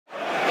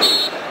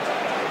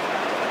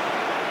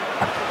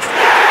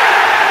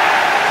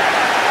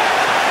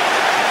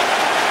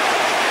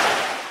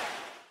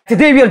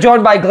Today we are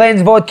joined by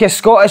Glen's Vodka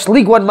Scottish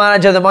League One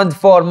Manager of the Month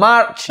for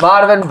March,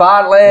 Marvin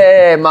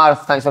Bartley.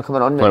 Marv, thanks for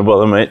coming on, mate. No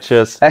bother, mate.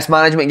 Cheers. This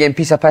management game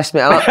piece of piss,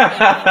 mate,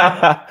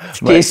 innit?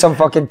 Give some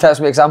fucking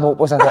tips, mate, because I'm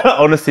hopeless at it.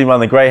 Honestly,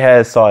 man, the grey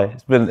hairs, Si,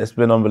 it's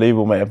been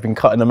unbelievable, mate. I've been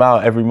cutting them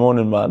out every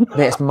morning, man.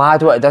 Mate, it's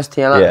mad what it does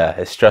to you, innit? Yeah,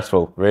 it's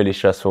stressful, really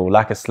stressful.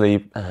 Lack of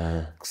sleep,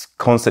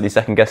 constantly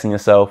second guessing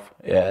yourself.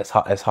 Yeah,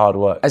 it's hard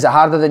work. Is it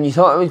harder than you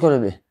thought it was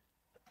going to be?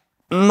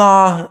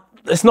 Nah,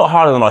 it's not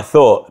harder than I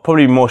thought.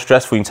 Probably more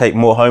stressful. You can take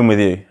more home with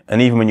you.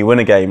 And even when you win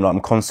a game, like I'm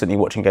constantly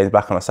watching games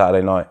back on a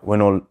Saturday night,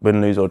 win,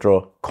 lose or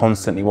draw.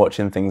 Constantly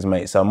watching things,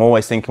 mate. So I'm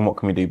always thinking, what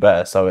can we do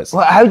better? So it's.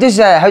 Well, how does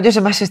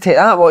the missus take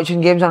that, watching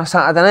games on a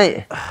Saturday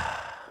night?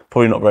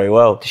 Probably not very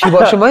well. Does she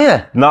watch them with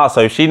you? Nah,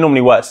 so she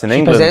normally works in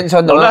England. She presents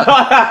on the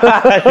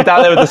She's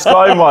down there with the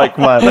Sky mic,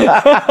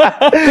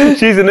 man.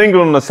 She's in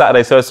England on a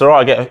Saturday, so it's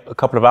alright. I get a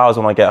couple of hours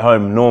when I get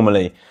home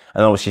normally.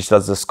 And obviously she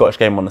does the Scottish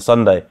game on a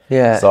Sunday.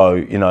 Yeah. So,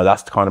 you know,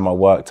 that's kind of my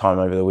work time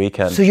over the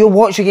weekend. So you'll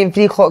watch the game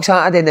 3 o'clock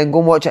Saturday and then go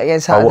and watch it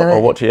again Saturday night?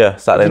 I'll watch it, yeah,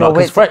 Saturday night.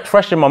 Because it's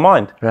fresh in my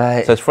mind.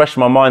 Right. So it's fresh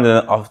in my mind,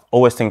 and I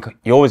always think,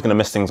 you're always going to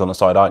miss things on the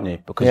side, aren't you?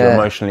 Because you're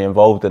emotionally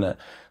involved in it.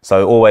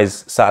 So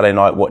always Saturday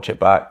night, watch it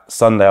back.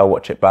 Sunday, I'll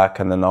watch it back,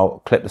 and then I'll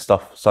clip the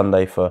stuff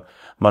Sunday for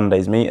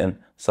Monday's meeting.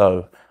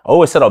 So I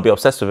always said I'll be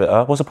obsessed with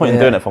it. What's the point in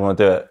doing it if I'm going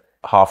to do it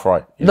half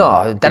right?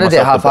 No, didn't do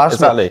it half-assed.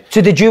 Exactly. So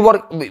did you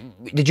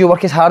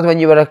work as hard when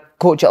you were a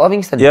coach at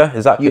Livingston? Yeah,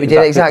 exactly. You did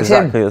the exact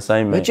same? Exactly the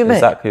same, mate. Did you, mate?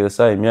 Exactly the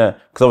same, yeah.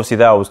 Because obviously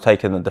there I was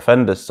taking the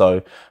defenders,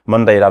 so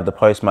Monday you'd have the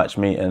post-match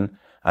meeting,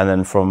 and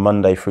then from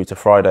Monday through to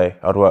Friday,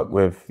 I'd work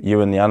with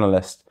you and the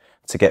analyst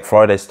to get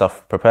Friday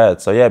stuff prepared.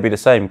 So yeah, it'd be the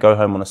same. Go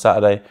home on a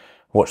Saturday,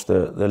 watch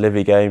the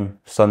Livi game,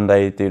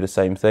 Sunday do the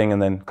same thing,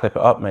 and then clip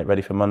it up, mate,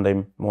 ready for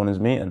Monday morning's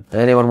meeting.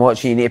 Anyone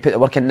watching, you need to put the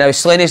work in. Now,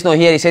 Slaney's not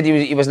here. He said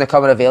he wasn't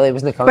coming available. He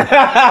wasn't coming.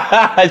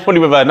 He's probably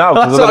with her now.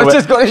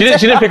 She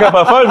didn't pick up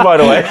her phone, by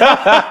the way.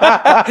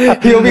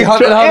 He'll be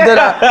hunting her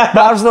dinner.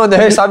 Marv's not in the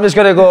house. I'm just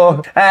going to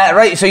go.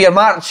 Right, so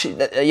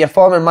your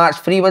form in March,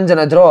 3 wins and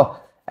a draw.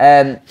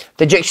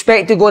 Did you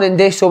expect to go in and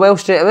do so well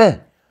straight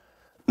away?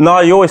 No,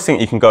 you always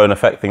think you can go and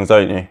affect things,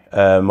 don't you?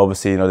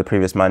 Obviously, you know, the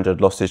previous manager had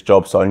lost his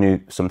job, so I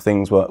knew some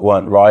things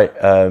weren't right.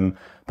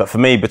 But for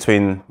me,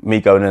 between me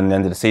going in the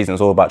end of the season,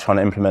 it's all about trying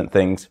to implement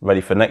things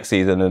ready for next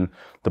season. And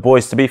the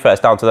boys, to be fair,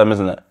 it's down to them,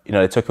 isn't it? You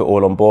know, they took it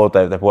all on board.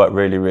 They've worked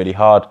really, really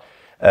hard.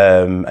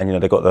 And, you know,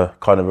 they got the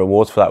kind of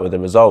rewards for that with the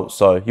results.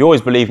 So you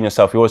always believe in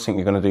yourself. You always think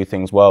you're going to do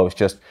things well. It's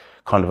just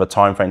kind of a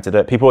time frame to do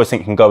it. People always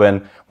think you can go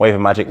in, wave a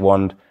magic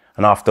wand,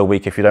 and after a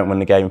week, if you don't win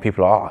the game,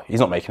 people are, oh, he's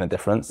not making a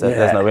difference.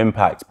 There's no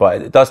impact.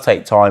 But it does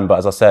take time. But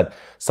as I said,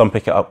 some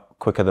pick it up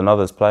quicker than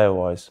others,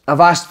 player-wise. I've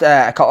asked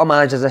a couple of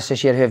managers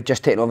this year who have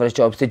just taken over his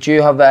jobs. Did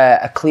you have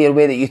a clear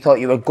way that you thought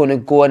you were going to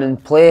go in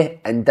and play?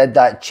 And did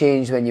that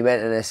change when you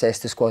went and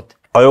assessed the squad?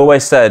 I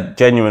always said,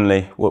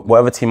 genuinely,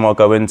 whatever team I'll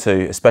go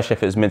into, especially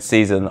if it was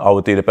mid-season, I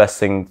would do the best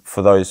thing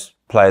for those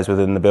players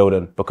within the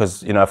building.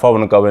 Because, you know, if I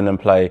want to go in and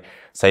play,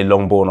 say,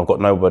 long ball and I've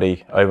got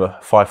nobody over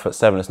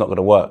 5'7", it's not going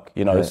to work.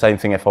 You know, the same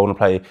thing if I want to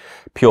play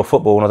pure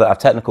football and I don't have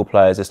technical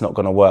players, it's not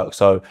going to work.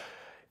 So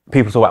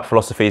people talk about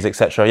philosophies,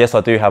 etc. Yes, I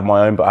do have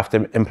my own, but I have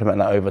to implement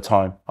that over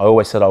time. I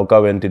always said I'll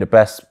go in, do the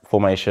best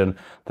formation,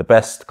 the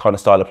best kind of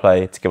style of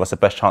play to give us the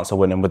best chance of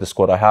winning with the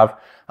squad I have.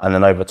 And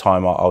then over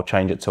time, I'll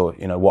change it to,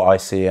 you know, what I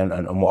see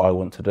and what I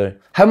want to do.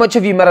 How much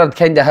have you mirrored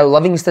kind of how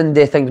Livingston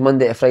do things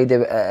Monday to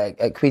Friday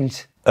at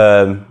Queen's?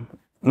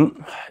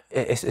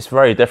 It's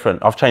very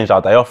different. I've changed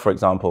our day off, for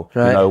example.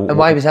 Right. You know, and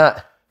why was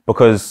that?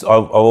 Because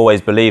I've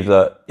always believed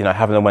that, you know,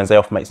 having a Wednesday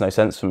off makes no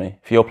sense for me.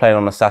 If you're playing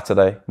on a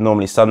Saturday,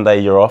 normally Sunday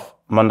you're off.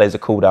 Monday's a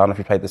cool down if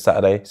you played the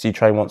Saturday. So you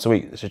train once a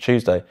week. It's a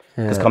Tuesday.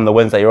 Because come the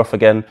Wednesday you're off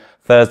again.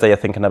 Thursday you're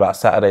thinking about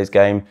Saturday's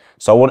game.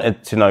 So I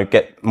wanted to, you know,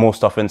 get more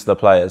stuff into the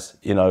players.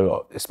 You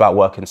know, it's about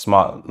working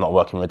smart, not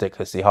working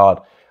ridiculously hard.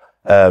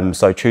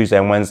 So Tuesday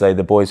and Wednesday,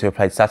 the boys who have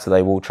played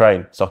Saturday will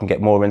train. So I can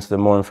get more into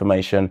them, more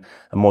information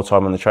and more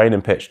time on the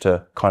training pitch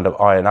to kind of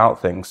iron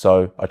out things.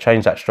 So I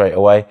changed that straight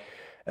away.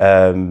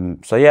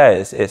 So yeah,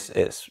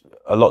 it's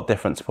a lot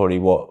different to probably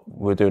what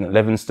we're doing at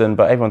Livingston,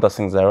 but everyone does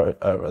things their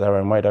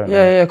own way, don't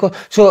they? Yeah, cool.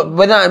 So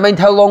with that in mind,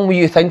 how long were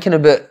you thinking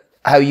about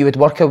how you would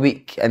work a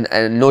week and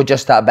not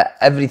just that, but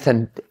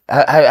everything?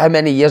 How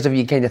many years have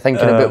you kind of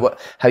thinking about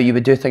how you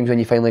would do things when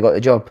you finally got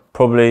the job?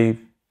 Probably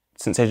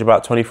since age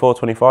about 24,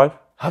 25.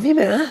 Have you,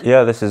 mate?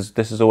 Yeah, this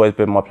has always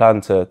been my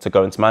plan to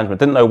go into management.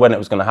 Didn't know when it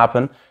was going to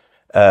happen.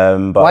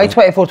 But why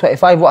 24,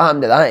 25? What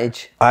happened at that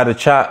age? I had a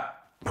chat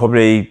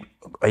probably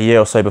a year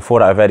or so before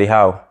that with Eddie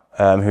Howe,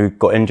 who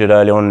got injured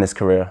early on in his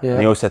career. Yeah. And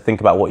he always said, think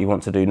about what you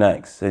want to do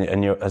next.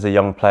 And you're, as a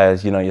young player,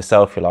 you know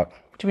yourself, you're like,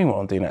 what do you mean what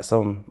I'm doing next?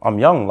 I'm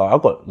young, like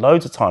I've got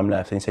loads of time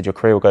left. And he said, your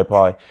career will go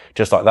by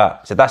just like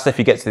that. So that's if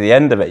you get to the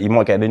end of it, you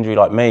might get an injury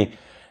like me,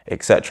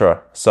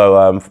 etc.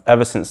 So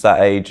ever since that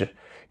age,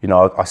 you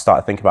know, I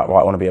started thinking about,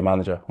 right, I want to be a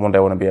manager. One day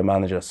I want to be a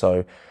manager.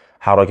 So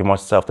how do I give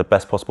myself the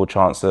best possible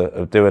chance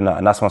of doing that?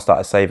 And that's when I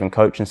started saving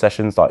coaching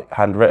sessions, like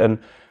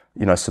handwritten,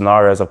 you know,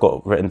 scenarios I've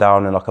got written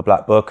down in like a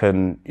black book.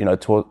 And, you know,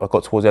 I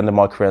got towards the end of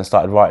my career and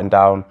started writing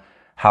down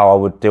how I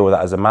would deal with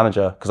that as a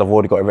manager, because I've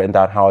already got it written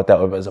down how I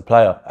dealt with it as a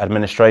player.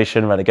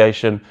 Administration,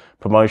 relegation,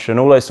 promotion,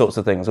 all those sorts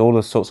of things, all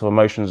the sorts of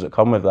emotions that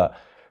come with that.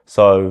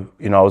 So,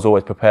 you know, I was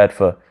always prepared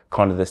for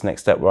kind of this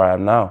next step where I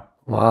am now.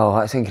 Wow,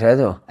 that's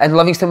incredible. And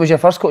Livingston was your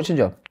first coaching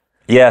job?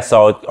 Yeah,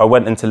 so I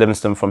went into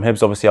Livingston from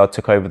Hibs. Obviously, I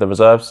took over the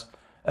reserves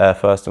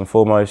first and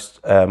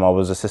foremost. I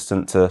was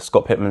assistant to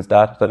Scott Pittman's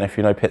dad. I don't know if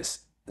you know Pitt's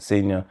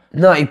senior.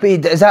 No,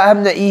 is that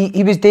him that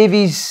he was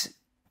Davies?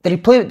 Did he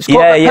play?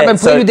 Scott Yeah. Pittman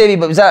played with Davy,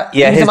 but was that?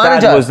 Yeah, he was his the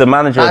manager? dad was the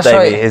manager of Davy.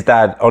 Right. His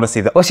dad,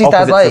 honestly, What's his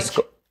dad like?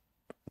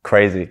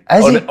 Crazy.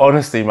 Is he?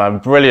 Honestly, man,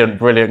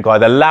 brilliant guy.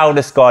 The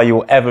loudest guy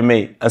you'll ever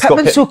meet. And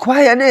Pittman's so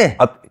quiet, isn't he?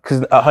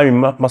 Because at home he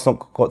must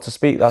not got to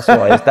speak. That's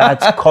why. His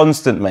dad's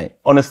constant, mate.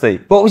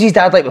 Honestly. What was his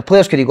dad like with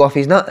players? Could he go off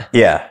his nut?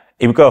 Yeah.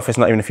 He would go off his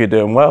nut even if you're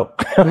doing well.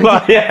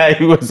 Like, yeah,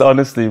 he was,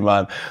 honestly,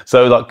 man.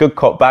 So like good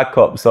cop, bad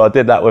cop. So I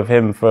did that with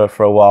him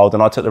for a while.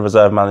 Then I took the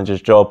reserve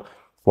manager's job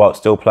while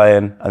still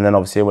playing. And then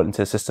obviously I went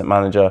into assistant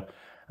manager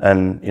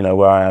and, you know,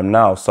 where I am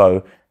now.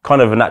 So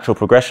kind of a natural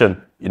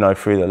progression, you know,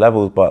 through the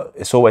levels, but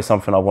it's always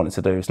something I wanted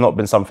to do. It's not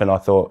been something I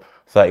thought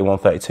 31,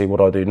 32, what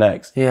do I do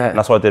next? Yeah. And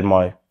that's why I did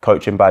my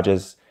coaching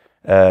badges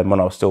when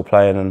I was still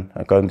playing, and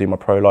I go and do my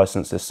pro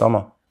license this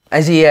summer.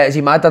 Is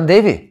he mad on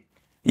Davy?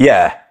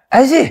 Yeah.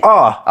 Is he?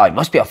 Oh, he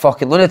must be a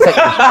fucking lunatic.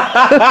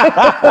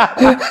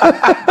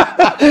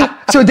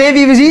 So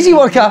Davy was easy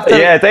work after?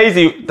 Yeah,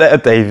 Davy, yeah.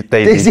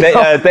 Daisy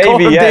Martin.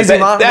 Daisy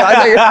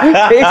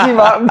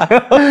Martin.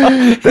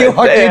 He'll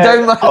hunt you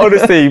down, man.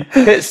 Honestly,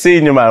 Pitt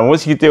senior, man.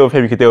 Once you could deal with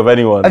him, you could deal with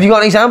anyone. Have you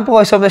got an example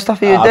of some of the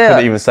stuff you did? I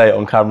couldn't even say it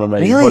on camera,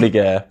 mate. Really?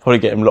 Probably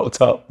get him locked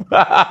up.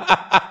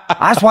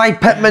 That's why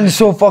Pittman's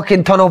so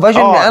fucking tunnel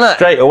vision, isn't it?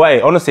 Straight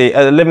away. Honestly,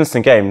 at the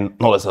Livingston game,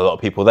 not there's a lot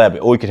of people there, but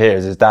all you could hear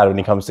is his dad when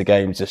he comes to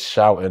games just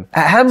shouting.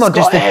 At him or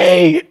just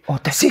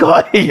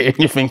Scotty! And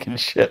you're thinking,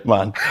 shit,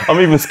 man. I'm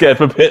even scared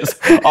for bits.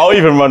 I'll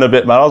even run a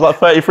bit, man. I was like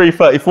 33,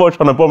 34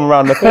 trying to bomb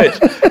around the pitch.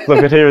 So I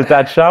could hear his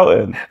dad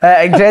shouting.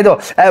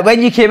 Incredible.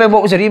 When you came in,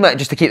 what was the remit,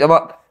 just to keep them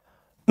up?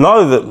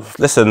 No,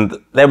 listen,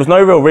 there was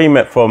no real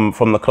remit from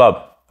the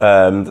club. We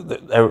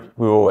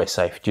were always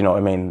safe, do you know what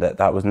I mean?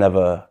 That was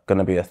never going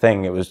to be a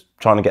thing. It was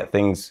trying to get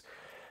things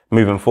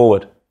moving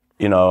forward.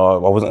 You know,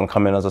 I wasn't going to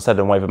come in, as I said,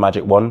 and wave a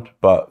magic wand,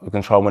 but we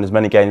can try and win as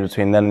many games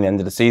between then and the end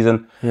of the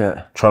season.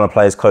 Yeah. Trying to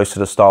play as close to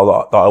the style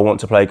that I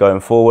want to play going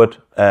forward.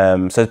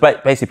 So it's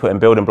basically putting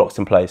building blocks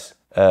in place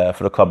for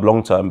the club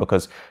long term,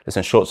 because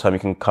listen, short term you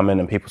can come in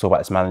and people talk about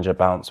this manager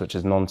bounce, which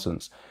is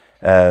nonsense.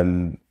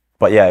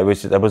 But yeah,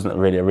 there wasn't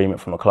really a remit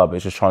from the club. It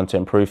was just trying to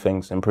improve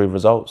things, improve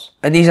results.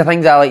 And these are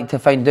things I like to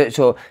find out.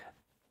 So,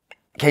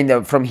 kind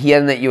of from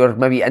hearing that you were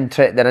maybe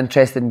they're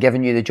interested in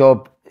giving you the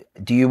job,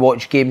 do you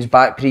watch games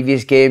back,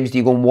 previous games? Do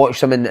you go and watch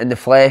them in the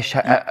flesh?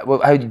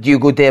 How do you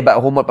go do a bit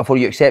of homework before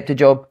you accept a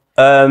job?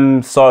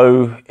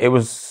 So it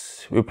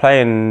was, who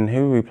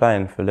were we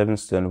playing for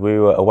Livingston? We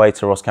were away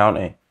to Ross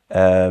County,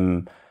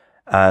 and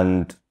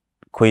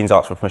Queen's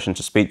asked for permission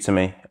to speak to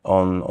me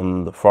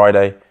on the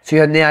Friday. So you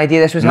had no idea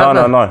this was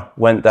happening? No.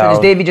 Went down.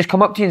 So does Davey just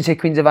come up to you and say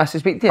Queen's have asked to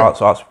speak to you? Asked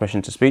for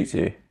permission to speak to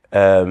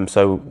you.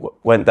 So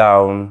went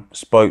down,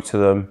 spoke to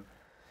them,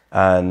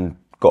 and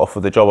got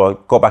offered the job. I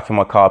got back in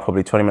my car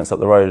probably 20 minutes up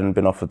the road and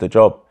been offered the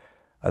job.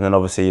 And then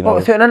obviously, you know... What,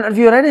 without an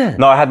interview or anything?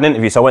 No, I had an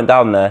interview. So I went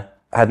down there,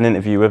 had an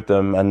interview with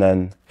them, and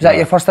then... Was that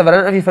your first ever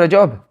interview for a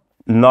job?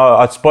 No,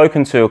 I'd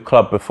spoken to a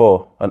club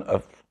before, and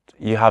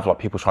you have like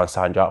people trying to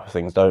sign you up for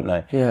things, don't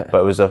they? Yeah.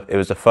 But it was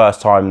the first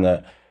time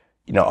that,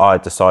 you know, I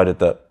decided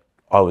that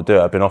I would do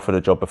it. I'd been offered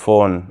a job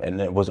before, and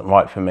it wasn't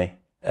right for me.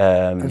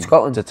 In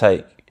Scotland? To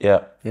take.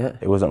 Yeah. Yeah.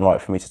 It wasn't right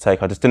for me to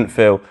take. I just didn't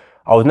feel...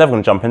 I was never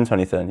going to jump into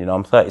anything. You know,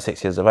 I'm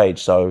 36 years of age,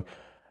 so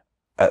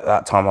at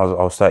that time I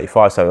was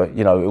 35. So,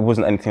 you know, it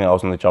wasn't anything I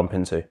was going to jump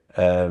into.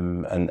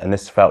 And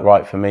this felt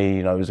right for me.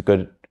 You know, it was a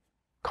good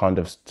kind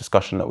of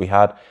discussion that we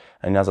had.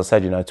 And as I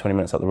said, you know, 20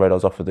 minutes up the road, I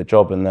was offered the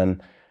job. And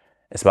then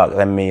it's about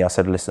I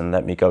said, listen,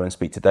 let me go and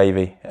speak to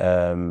Davey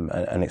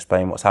and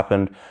explain what's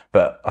happened.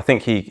 But I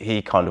think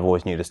he kind of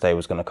always knew this day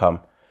was going to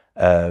come.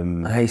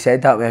 He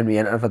said that when we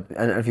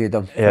interviewed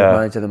him. Yeah.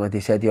 Manager them, he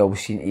said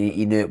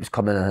he knew it was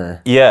coming.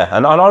 Yeah,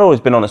 and I'd always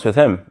been honest with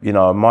him. You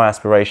know, my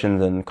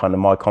aspirations and kind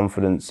of my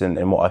confidence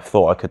in what I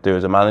thought I could do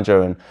as a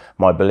manager and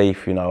my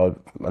belief. You know,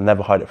 I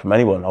never hide it from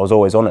anyone. I was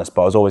always honest,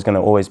 but I was always going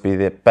to be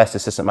the best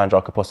assistant manager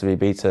I could possibly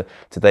be to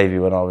Davey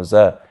when I was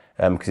there,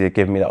 because he'd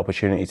given me that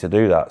opportunity to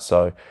do that.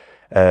 So,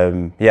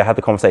 yeah, I had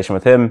the conversation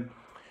with him.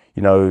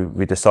 You know,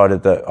 we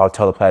decided that I'd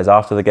tell the players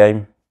after the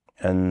game.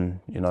 And,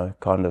 you know,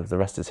 kind of the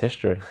rest is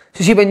history.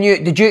 So see,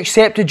 did you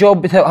accept a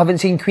job without having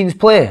seen Queen's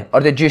play?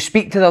 Or did you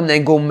speak to them and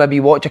then go and maybe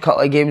watch a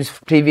couple of games,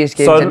 previous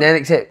games, and then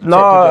accept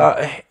No,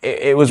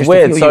 it was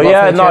weird. So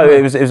yeah, no,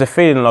 it was a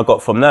feeling I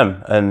got from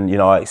them. And, you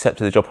know, I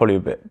accepted the job probably a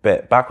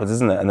bit backwards,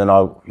 isn't it? And then I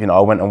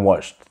went and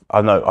watched,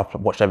 I've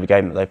watched every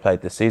game that they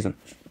played this season.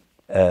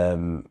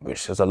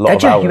 Which is a lot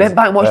of hours. You went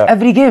back and watched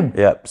every game?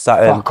 Yeah,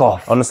 Fuck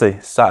off. Honestly,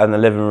 sat in the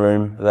living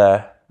room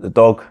there, the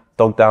dog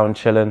down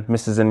chilling,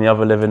 missus in the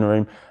other living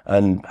room,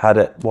 and had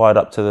it wired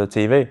up to the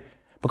TV.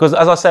 Because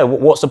as I said,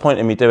 what's the point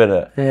in me doing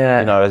it?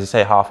 Yeah. You know, as you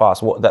say,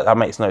 half-assed. That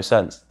makes no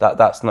sense.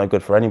 That's no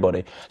good for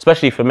anybody,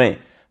 especially for me,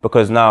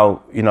 because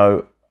now, you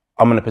know,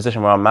 I'm in a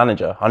position where I'm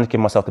manager. I need to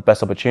give myself the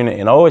best opportunity.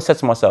 And I always said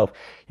to myself,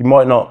 you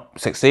might not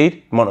succeed,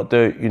 you might not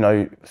do, you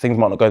know, things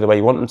might not go the way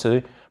you want them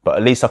to, but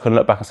at least I can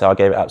look back and say I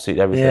gave it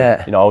absolutely everything.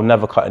 Yeah. You know, I'll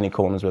never cut any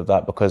corners with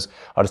that because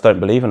I just don't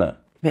believe in it.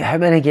 Mate, how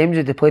many games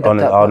did they play?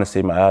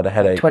 Honestly, mate, I had a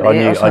headache.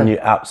 I knew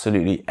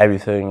absolutely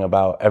everything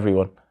about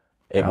everyone.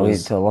 I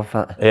love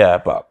that. Yeah,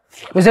 but...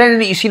 Was there anything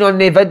that you seen on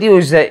the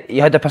videos that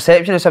you had a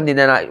perception of somebody and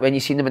then when you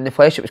seen them in the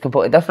flesh it was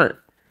completely different?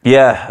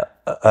 Yeah,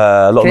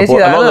 a lot of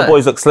the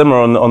boys look slimmer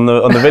on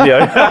the video.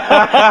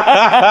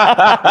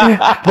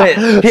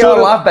 But people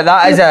laugh, but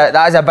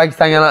that is a big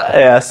thing, isn't it?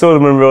 Yeah, I saw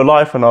them in real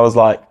life and I was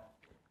like,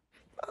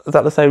 is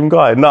that the same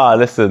guy? Nah,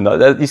 listen,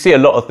 you see a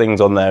lot of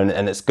things on there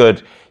and it's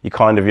good. You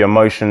kind of, your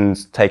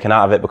emotions taken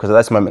out of it because at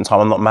this moment in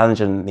time, I'm not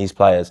managing these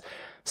players.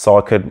 So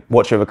I could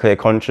watch it with a clear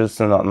conscience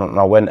and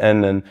I went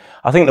in and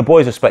I think the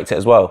boys respect it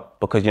as well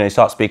because, you know, you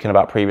start speaking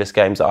about previous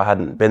games that I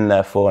hadn't been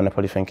there for and they're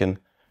probably thinking,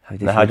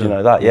 how do you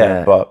know that?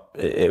 Yeah, but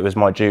it was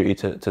my duty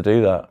to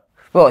do that.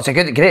 Well, it's a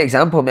great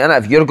example, man.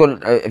 If you're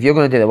going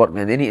to do the work,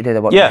 man, they need to do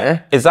the work.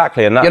 Yeah,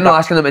 exactly. And you're not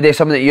asking them to do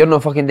something that you're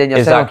not fucking doing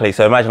yourself. Exactly.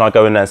 So imagine I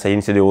go in there and say you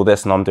need to do all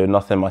this, and I'm doing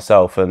nothing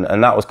myself. And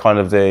that was kind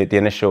of the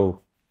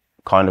initial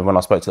kind of when I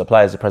spoke to the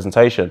players, the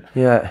presentation.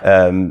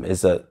 Yeah. Is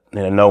that,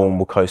 you know, no one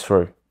will coast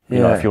through. You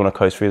know, if you want to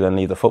coast through, then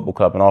leave the football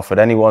club. And I offered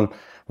anyone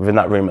within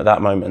that room at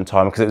that moment in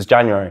time, because it was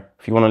January.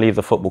 If you want to leave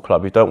the football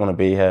club, you don't want to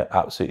be here,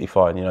 absolutely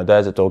fine. You know,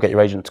 there's a door. Get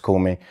your agent to call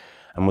me.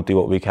 And we'll do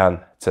what we can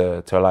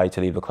to allow you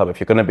to leave the club. If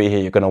you're going to be here,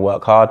 you're going to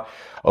work hard.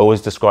 I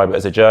always describe it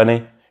as a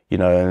journey, you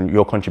know, and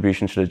your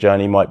contribution to the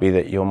journey might be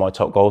that you're my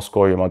top goal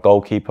scorer, you're my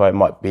goalkeeper. It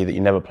might be that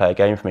you never play a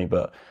game for me,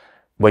 but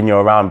when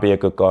you're around, be a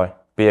good guy,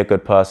 be a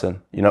good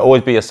person. You know,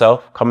 always be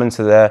yourself. Come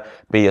into there,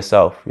 be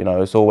yourself. You know,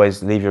 it's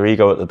always leave your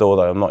ego at the door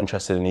though. I'm not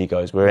interested in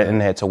egos. We're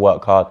in here to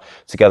work hard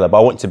together, but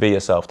I want you to be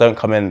yourself. Don't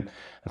come in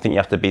and think you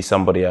have to be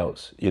somebody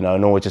else, you know,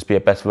 and always just be a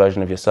best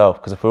version of yourself.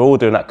 Because if we're all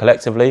doing that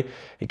collectively,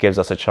 it gives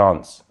us a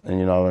chance. And,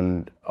 you know,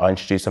 and I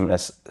introduced something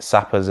as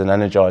sappers and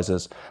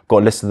energizers.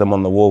 Got a list of them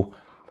on the wall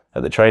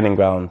at the training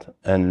ground.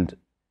 And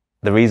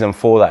the reason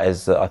for that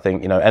is that I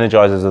think, you know,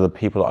 energizers are the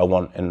people that I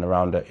want in and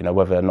around it, you know,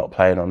 whether they're not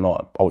playing or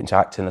not, I want you to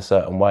act in a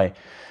certain way.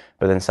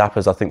 But then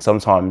sappers, I think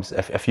sometimes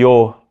if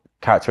your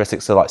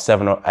characteristics are like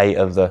 7 or 8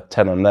 of the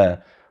 10 on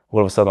there, all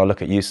of a sudden I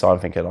look at you, Si, I'm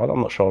thinking,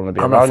 I'm not sure I want to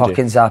be around you. I'm a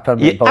fucking zapper,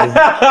 mate.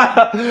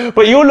 Yeah.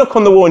 But you'll look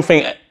on the wall and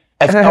think,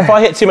 if I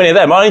hit too many of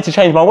them, I need to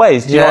change my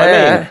ways. Do you know what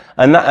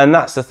I mean? And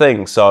that's the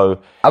thing. So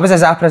I was a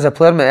zapper as a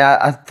player, mate.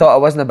 I thought I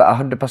wasn't about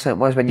 100%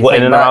 was when you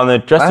in and around the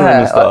dressing room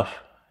and stuff.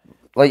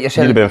 Like you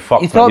said, you'd have been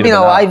fucked. You thought being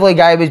a lively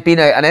guy was being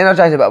an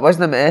energizer, but it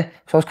wasn't, mate.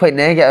 So I was quite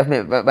negative,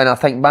 mate, when I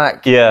think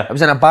back. Yeah. It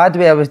was in a bad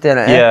way I was doing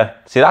it. Yeah.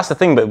 See, that's the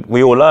thing, but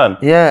we all learn.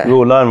 Yeah. We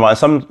all learn,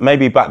 right? And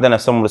maybe back then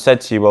if someone would have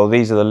said to you, well,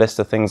 these are the list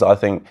of things that I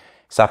think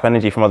sap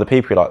energy from other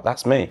people, you're like,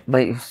 that's me.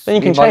 Mate, then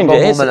you can change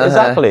it.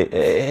 Exactly. It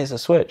is a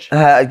switch.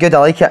 Good, I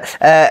like it.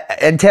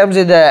 In terms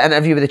of the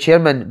interview with the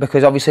chairman,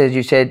 because obviously, as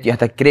you said, you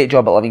had a great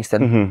job at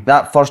Livingston. Mm-hmm.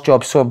 That first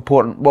job's so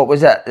important. What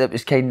was it that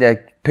was kind of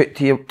put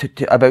to you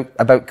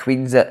about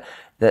Queens that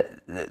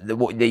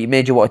you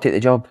made you want to take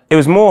the job? It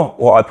was more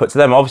what I put to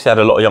them. Obviously, I had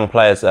a lot of young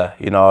players there.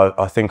 You know,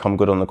 I think I'm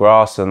good on the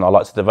grass and I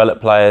like to develop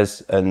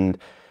players. And,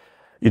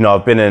 you know,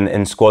 I've been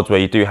in squads where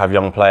you do have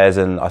young players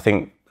and I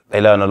think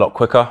they learn a lot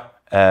quicker.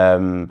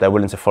 They're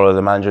willing to follow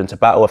the manager into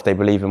battle if they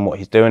believe in what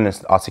he's doing,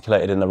 it's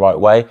articulated in the right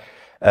way.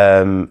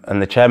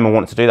 And the chairman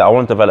wanted to do that. I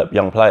want to develop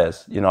young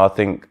players. You know, I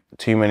think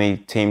too many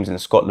teams in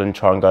Scotland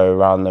try and go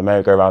around the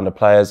merry-go-round of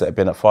players that have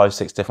been at 5,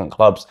 6 different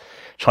clubs,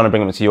 trying to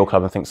bring them to your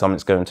club and think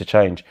something's going to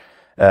change.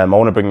 I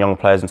want to bring young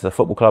players into the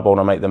football club. I want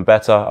to make them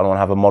better. I want to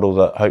have a model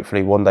that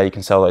hopefully one day you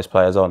can sell those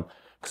players on.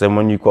 Because then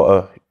when you've got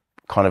a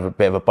kind of a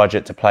bit of a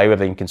budget to play with,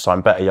 then you can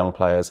sign better young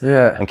players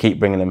and keep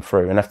bringing them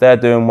through. And if they're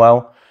doing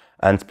well,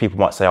 and people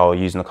might say, oh,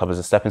 using the club as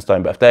a stepping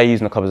stone. But if they're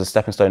using the club as a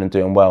stepping stone and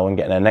doing well and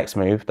getting their next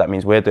move, that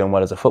means we're doing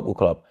well as a football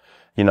club.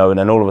 You know, and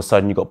then all of a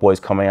sudden you've got boys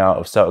coming out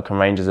of Celtic and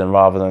Rangers and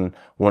rather than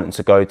wanting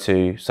to go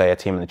to, say, a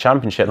team in the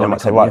Championship, they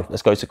might say, right,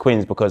 let's go to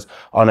Queens because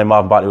I know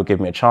Marvin Bartley will give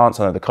me a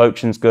chance. I know the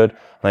coaching's good.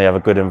 I know you have a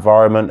good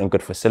environment and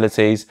good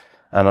facilities.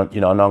 And,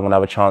 you know, I know I'm going to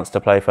have a chance to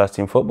play first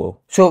team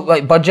football. So,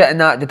 like, budget and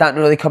that, did that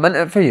not really come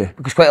into it for you?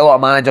 Because quite a lot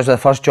of managers with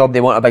the first job,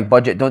 they want a big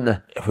budget, don't they?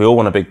 We all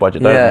want a big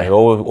budget, don't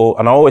we?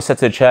 And I always said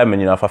to the chairman,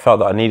 you know, if I felt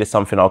that I needed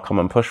something, I'll come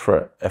and push for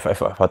it.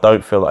 If I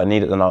don't feel that I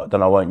need it,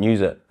 then I won't use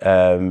it.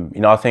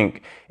 You know, I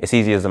think it's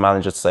easy as a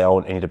manager to say,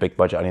 oh, I need a big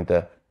budget, I need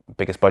the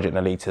biggest budget in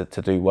the league to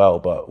do well.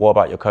 But what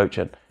about your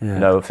coaching? You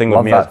know, the thing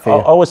with me, I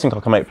always think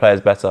I can make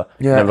players better,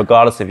 you know,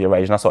 regardless of your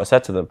age. And that's what I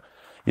said to them.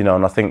 You know,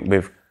 and I think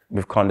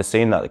we've kind of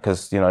seen that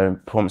because, you know,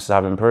 performances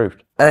have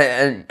improved.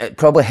 And it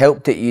probably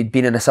helped that you'd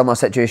been in a similar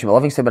situation with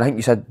Livingston, but I think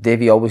you said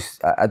Davey always,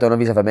 I don't know if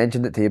he's ever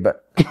mentioned it to you,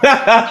 but they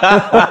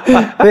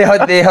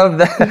have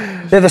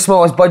the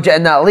smallest budget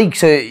in that league,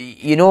 so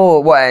you know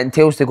what it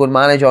entails to go and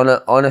manage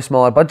on a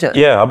smaller budget.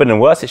 Yeah, I've been in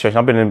worse situations.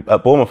 I've been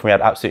at Bournemouth and we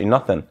had absolutely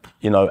nothing.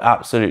 You know,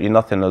 absolutely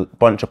nothing. A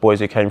bunch of boys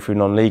who came through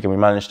non-league and we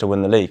managed to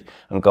win the league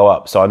and go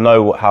up. So I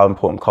know how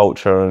important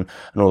culture and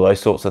all those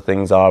sorts of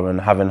things are,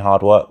 and having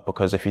hard work,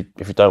 because if you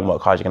don't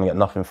work hard, you're going to get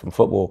nothing from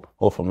football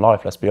or from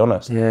life, let's be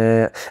honest.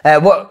 Yeah.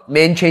 What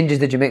main changes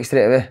did you make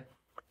straight away?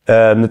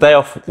 The day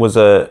off was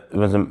a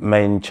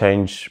main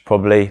change,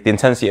 probably. The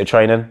intensity of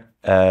training.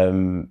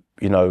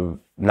 You know,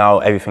 now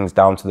everything's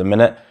down to the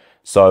minute.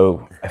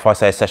 So if I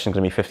say a session's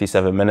going to be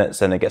 57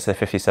 minutes and it gets to the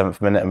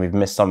 57th minute and we've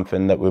missed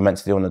something that we were meant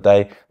to do on the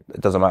day, it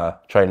doesn't matter.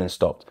 Training's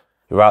stopped.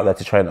 We're out there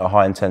to train at a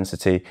high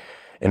intensity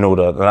and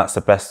that's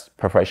the best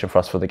preparation for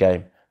us for the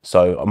game.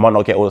 So I might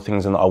not get all the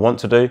things in that I want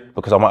to do,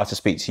 because I might have to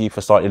speak to you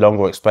for slightly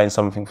longer or explain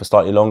something for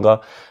slightly longer,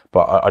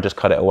 but I just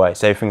cut it away.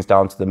 So everything's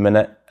down to the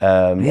minute.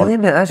 Really,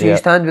 mate? That's where you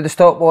stand with the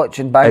stopwatch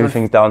and bang.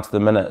 Everything's down to the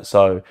minute.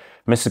 So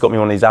Mrs. got me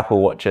one of these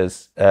Apple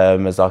Watches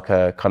as like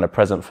a kind of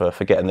present for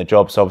getting the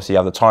job. So obviously you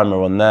have the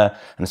timer on there,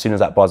 and as soon as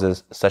that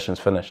buzzes, the session's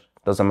finished.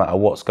 Doesn't matter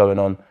what's going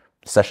on,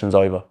 the session's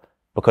over.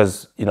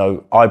 Because, you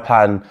know, I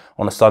plan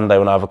on a Sunday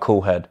when I have a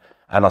cool head,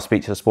 and I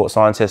speak to the sports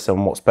scientists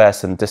on what's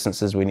best and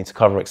distances we need to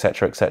cover,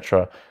 etc.,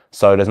 etc.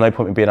 So there's no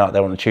point in being out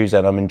there on a Tuesday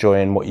and I'm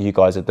enjoying what you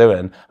guys are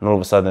doing, and all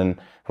of a sudden,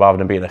 rather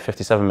than being a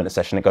 57-minute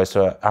session, it goes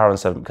to an hour and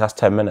 7, because that's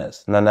 10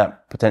 minutes, and then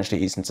that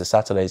potentially eats into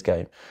Saturday's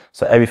game.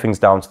 So everything's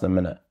down to the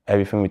minute.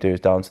 Everything we do is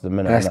down to the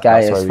minute. This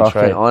guy is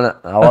fucking on it.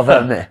 I love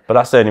it, mate. But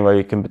that's the only way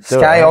you can do it.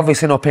 Sky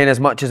obviously not paying as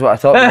much as what I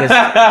thought, because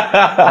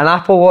an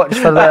Apple Watch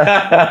for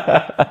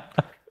the...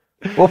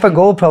 Open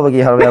goal probably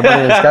gave her away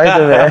money in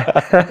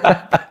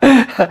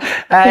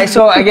Sky.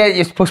 So again,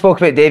 you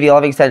spoke about Davy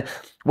Livingston.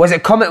 Was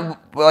it coming,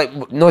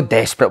 like, not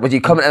desperate, was you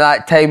coming to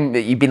that time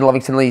that you've been in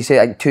Livingston, like you say,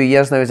 like 2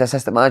 years now as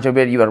assistant manager,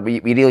 where you were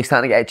really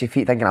starting to get at your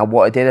feet thinking, I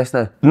want to do this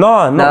now?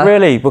 No, not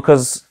really,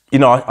 because, you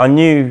know, I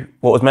knew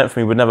what was meant for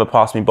me would never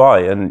pass me by,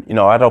 and, you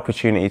know, I had the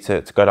opportunity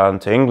to go down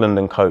to England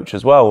and coach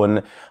as well,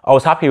 and I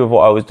was happy with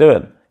what I was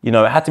doing. You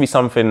know, it had to be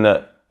something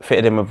that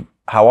fitted in with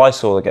how I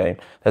saw the game.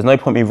 There's no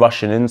point me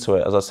rushing into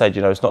it. As I said,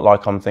 you know, it's not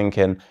like I'm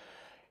thinking,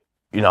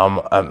 you know, I'm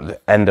at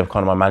the end of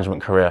kind of my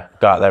management career,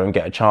 go out there and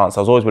get a chance. I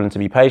was always willing to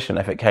be patient.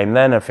 If it came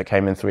then, if it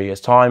came in 3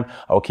 years' time,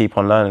 I will keep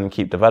on learning and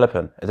keep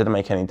developing. It didn't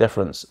make any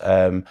difference.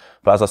 But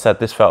as I said,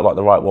 this felt like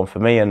the right one for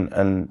me,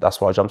 and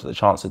that's why I jumped at the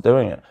chance of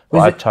doing it. But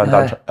I've turned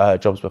down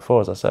jobs before,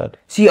 as I said.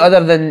 See,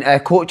 other than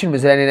coaching,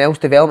 was there anything else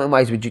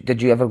development-wise?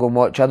 Did you ever go and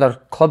watch other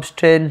clubs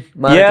train,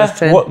 managers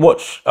train? Yeah,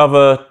 watch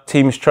other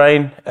teams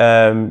train.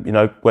 You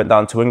know, went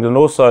down to England.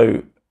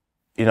 Also,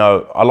 you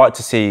know, I like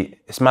to see,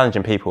 it's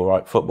managing people,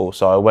 right, football.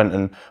 So I went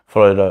and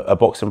followed a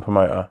boxing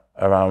promoter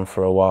around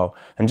for a while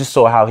and just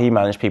saw how he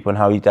managed people and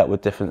how he dealt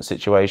with different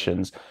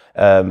situations.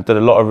 Did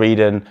a lot of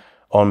reading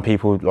on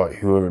people like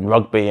who were in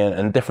rugby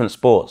and different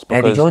sports.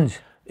 Eddie Jones?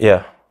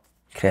 Yeah.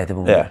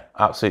 Incredible. Yeah,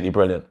 absolutely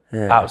brilliant.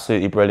 Yeah.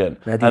 Absolutely brilliant.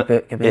 Read his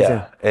book, amazing.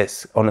 Yeah,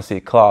 it's honestly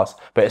class.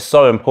 But it's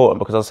so important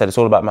because, as I said, it's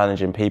all about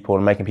managing people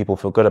and making people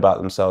feel good about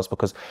themselves,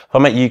 because if I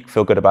make you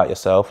feel good about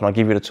yourself and I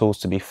give you the tools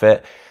to be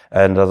fit,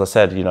 and as I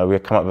said, you know, we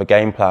come up with a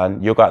game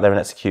plan, you'll go out there and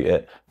execute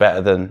it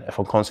better than if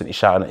I'm constantly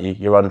shouting at you,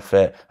 you're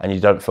unfit and you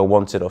don't feel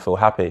wanted or feel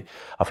happy.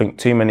 I think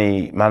too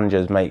many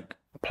managers make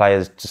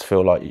players just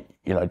feel like,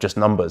 you know, just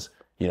numbers.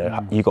 You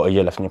know, you got a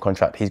year left on your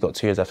contract, he's got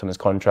 2 years left on his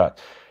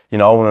contract. You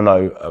know, I want to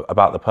know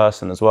about the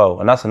person as well.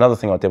 And that's another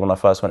thing I did when I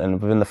first went in.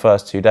 Within the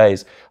first 2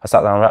 days, I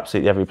sat down with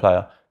absolutely every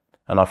player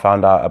and I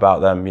found out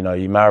about them. You know,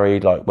 you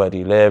married, like, where do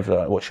you live?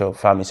 Like, what's your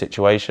family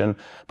situation?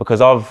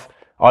 Because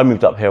I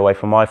moved up here away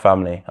from my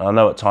family, and I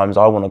know at times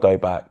I want to go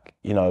back,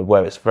 you know,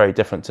 where it's very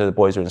different to the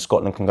boys who are in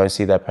Scotland can go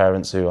see their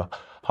parents who are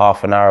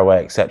half an hour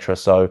away, etc.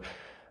 So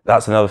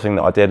that's another thing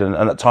that I did. And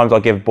at times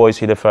I give boys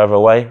who live further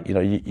away, you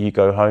know, you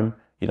go home.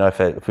 You know,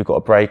 if we've got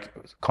a break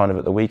kind of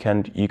at the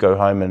weekend, you go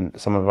home and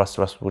some of us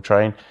will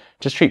train.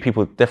 Just treat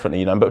people differently,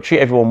 you know, but treat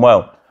everyone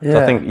well. Yeah.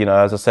 So I think, you know,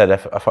 as I said,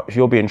 if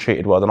you're being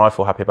treated well, then I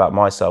feel happy about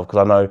myself,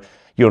 because I know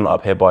you're not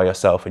up here by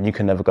yourself and you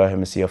can never go home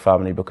and see your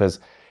family, because,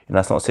 you know,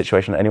 that's not a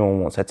situation that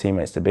anyone wants their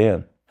teammates to be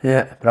in.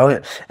 Yeah,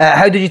 brilliant.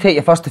 How did you take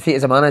your first defeat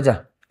as a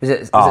manager?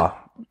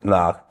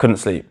 Nah, couldn't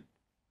sleep.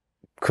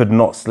 Could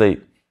not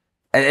sleep.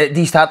 Do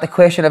you start the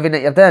question every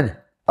night you're doing?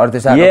 Or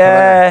does that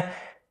not come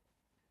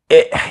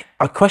in?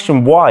 I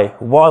question why.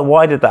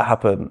 Why did that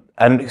happen?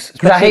 And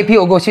because I hate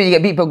people go, see, you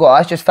get beat, people go, oh,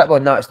 it's just football.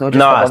 No, it's not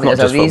just football. It's not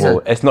just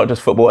football. It's not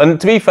just football.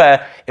 And to be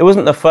fair, it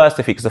wasn't the first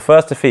defeat, because the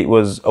first defeat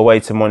was away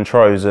to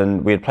Montrose,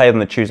 and we had played on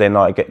the Tuesday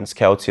night against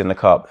Kelty in the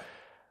Cup.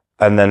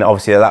 And then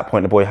obviously at that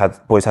point, the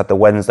boys had the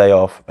Wednesday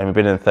off, and we've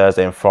been in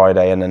Thursday and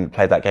Friday, and then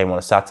played that game on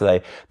a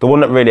Saturday. The one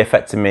that really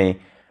affected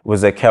me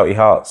was the Kelty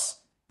Hearts,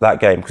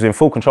 that game, because we were in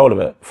full control of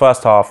it.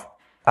 First half,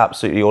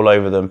 absolutely all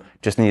over them,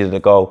 just needed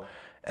a goal.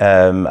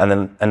 And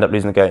then end up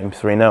losing the game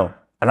 3-0.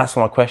 And that's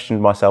when I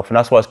questioned myself. And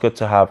that's why it's good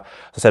to have, as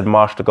I said,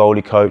 Marsh, the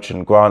goalie coach,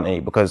 and Granty,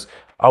 because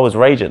I was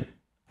raging,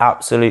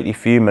 absolutely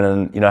fuming.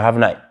 And, you know,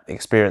 having that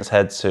experienced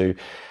heads who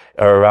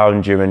are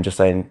around you and just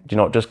saying, do you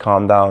not just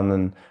calm down?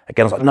 And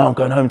again, I was like, no, I'm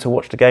going home to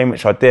watch the game,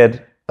 which I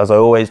did. as I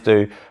always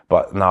do.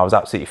 But no, I was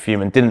absolutely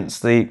fuming. Didn't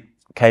sleep.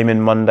 Came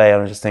in Monday and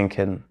I was just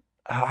thinking,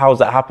 how's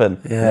that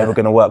happen? Yeah. Never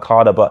going to work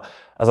harder. But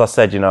as I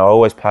said, I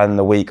always plan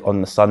the week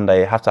on the Sunday.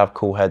 You have to have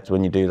cool heads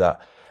when you do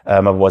that.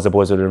 Otherwise, the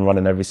boys would have been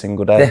running every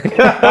single day.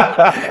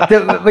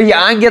 Were you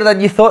angrier than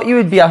you thought you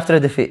would be after a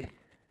defeat?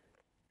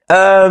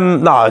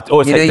 No, I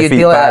always take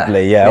defeats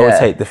badly. I always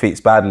take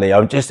defeats badly.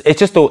 It's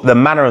just the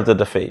manner of the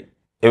defeat.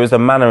 It was the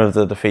manner of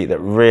the defeat that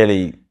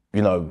really,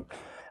 and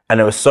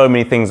there were so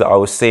many things that I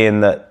was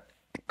seeing that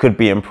could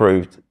be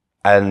improved,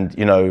 and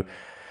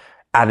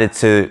added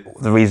to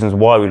the reasons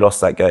why we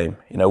lost that game.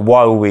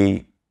 Why were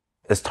we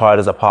as tired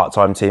as a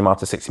part-time team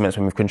after 60 minutes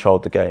when we've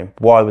controlled the game?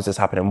 Why was this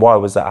happening? Why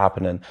was that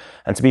happening?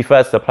 And to be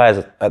fair to the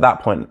players, at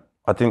that point,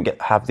 I didn't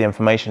have the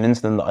information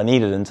into them that I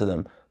needed into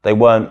them. They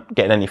weren't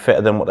getting any fitter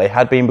than what they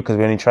had been because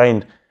we only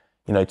trained,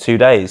 2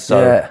 days.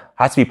 So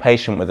I had to be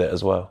patient with it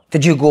as well.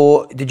 Did you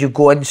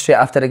go in straight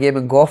after the game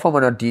and go off them,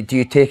 or do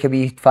you take a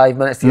wee 5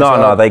 minutes to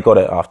No, they got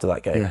it after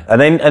that game. Yeah.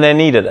 And they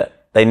needed it.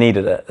 They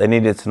needed it. They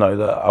needed to know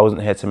that I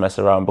wasn't here to mess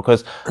around,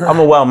 because I'm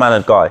a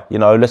well-mannered guy.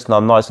 Listen,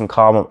 I'm nice and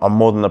calm. I'm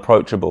more than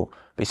approachable.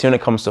 But you see, when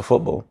it comes to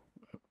football,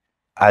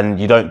 and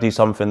you don't do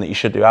something that you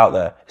should do out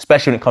there,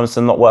 especially when it comes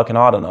to not working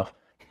hard enough,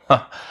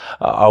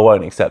 I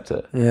won't accept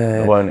it.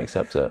 I won't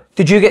accept it.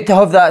 Did you get to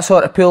have that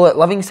sort of pull at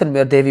Livingston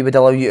where Davy would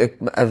allow you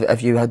to,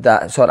 if you had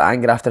that sort of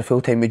anger after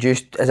full time, would you,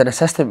 as an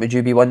assistant, would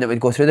you be one that would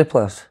go through the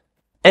players?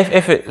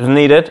 If it was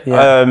needed,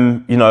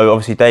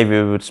 obviously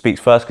Davey would speak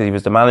first because he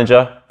was the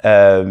manager.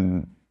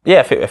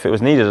 If it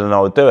was needed, then I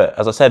would do it.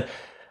 As I said,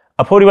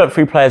 I probably went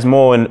through players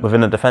more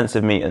within the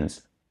defensive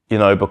meetings,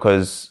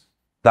 because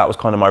that was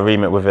kind of my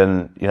remit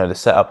within, the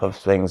setup of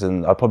things,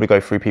 and I'd probably go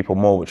through people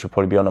more, which would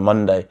probably be on a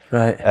Monday.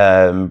 Right.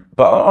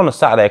 But on a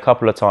Saturday, a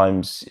couple of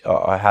times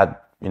I had,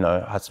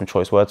 had some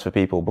choice words for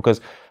people, because,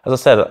 as I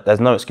said,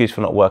 there's no excuse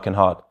for not working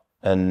hard.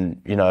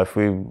 And, if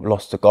we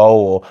lost a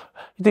goal, or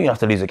you didn't have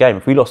to lose a game.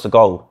 If we lost a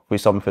goal with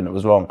something that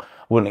was wrong, I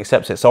wouldn't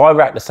accept it. So I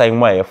react the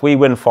same way. If we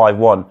win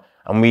 5-1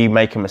 and we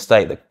make a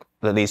mistake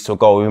that leads to a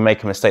goal, we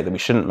make a mistake that we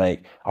shouldn't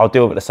make, I'll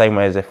deal with it the same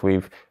way as if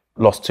we've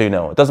lost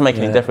 2-0. It doesn't make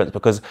any difference,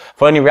 because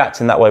if I only react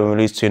in that way when we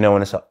lose 2-0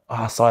 and it's like,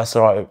 Si, it's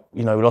all right,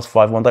 we lost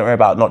 5-1, don't worry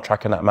about not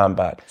tracking that man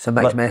back. It's a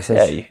mixed message.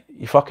 Yeah,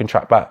 you fucking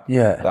track back.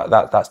 Yeah.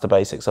 That's the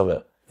basics of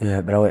it.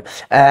 Yeah, brilliant.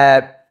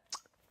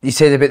 You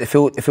said about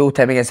the full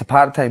time against the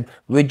part time.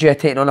 Would you have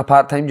taken on a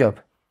part time job?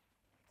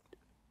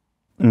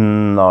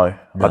 No,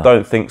 I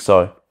don't think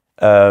so.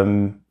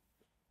 And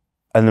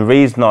the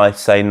reason I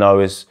say no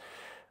is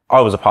I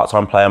was a part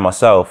time player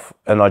myself,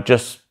 and I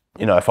just,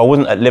 if I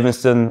wasn't at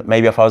Livingston,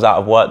 maybe if I was out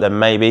of work, then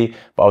maybe.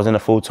 But I was in a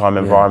full time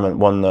environment,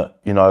 one that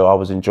I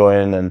was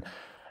enjoying, and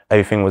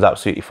everything was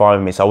absolutely fine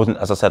with me. So I wasn't,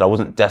 as I said, I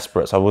wasn't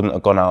desperate. So I wouldn't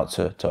have gone out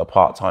to a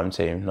part-time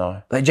team,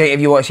 no. Like, Jake, if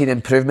you want to see the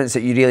improvements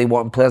that you really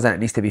want in players, then it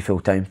needs to be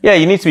full-time. Yeah,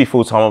 you need to be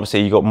full-time.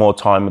 Obviously, you got more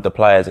time with the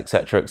players,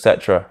 etc.,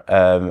 etc.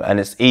 And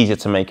it's easier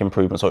to make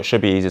improvements, or it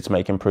should be easier to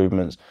make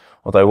improvements.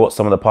 Although what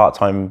some of the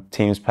part-time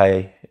teams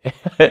pay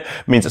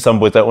means that some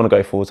boys don't want to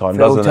go full-time,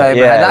 doesn't it?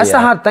 Yeah, that's the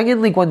hard thing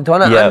in League One,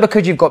 Donna. Yeah. And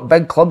because you've got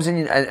big clubs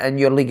in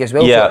your league as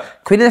well. Yeah. So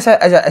Queen is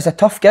a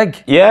tough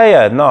gig.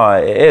 Yeah, no,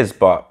 it is,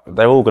 but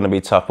they're all going to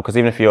be tough, because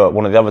even if you're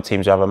one of the other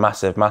teams who have a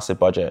massive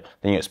budget,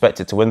 then you're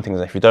expected to win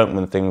things. And if you don't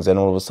win things, then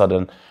all of a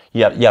sudden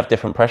you have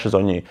different pressures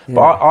on you. Yeah.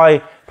 But I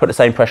put the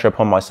same pressure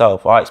upon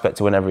myself. I expect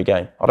to win every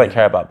game. I don't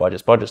care about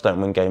budgets. Budgets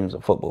don't win games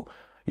of football.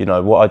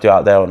 What I do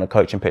out there on the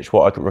coaching pitch,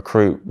 what I can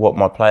recruit, what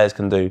my players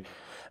can do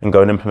and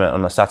go and implement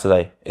on a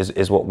Saturday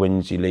is what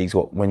wins you leagues,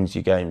 what wins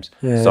you games.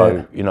 Yeah.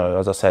 So,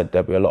 as I said,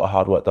 there'll be a lot of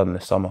hard work done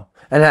this summer.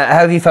 And how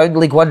have you found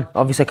League One?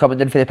 Obviously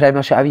coming in for the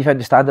Premiership, have you found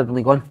the standard in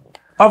League One?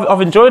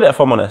 I've enjoyed it, if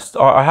I'm honest.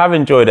 I have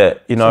enjoyed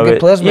it. Some good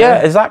players, man.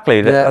 Yeah,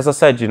 exactly. Yeah. As I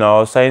said, I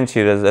was saying to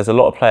you, there's a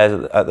lot of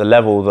players at the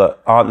level that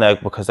aren't there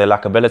because they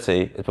lack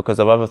ability. It's because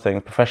of other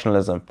things,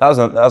 professionalism. That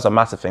was a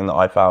massive thing that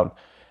I found.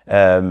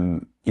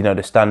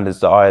 The standards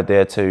that I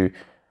adhere to,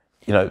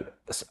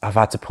 I've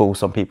had to pull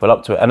some people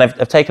up to it, and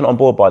they've taken it on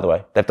board. By the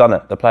way, they've done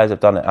it. The players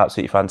have done it.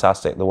 Absolutely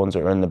fantastic. The ones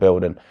that are in the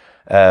building,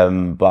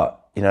 but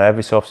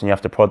every so often you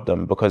have to prod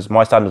them, because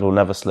my standards will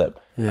never slip,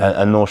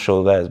 and nor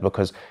shall theirs.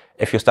 Because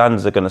if your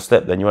standards are going to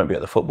slip, then you won't be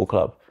at the football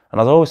club. And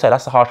as I always say,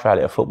 that's the harsh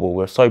reality of football.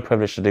 We're so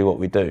privileged to do what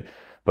we do,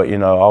 but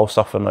I'll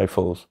suffer no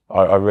fools.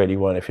 I really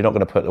won't. If you're not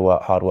going to put the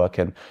hard work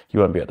in, you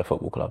won't be at the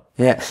football club.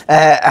 Yeah.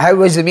 How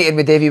was the meeting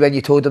with Davey when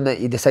you told him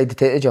that you decided to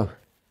take the job?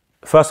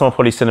 First time I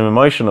probably seen him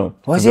emotional.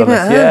 Was he, mate?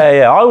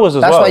 Yeah, I was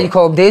as well. That's why you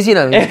call him Daisy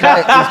now. He's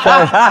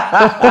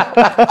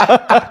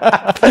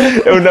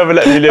He'll never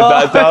let me live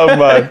that down,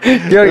 man.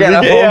 You're getting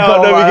a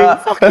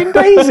phone call. Fucking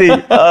Daisy.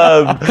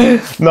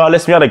 No,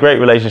 listen, we had a great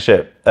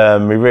relationship.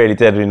 We really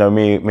did.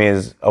 Me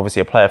as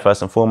obviously a player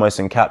first and foremost,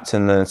 and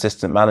captain and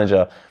assistant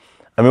manager.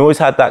 And we always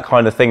had that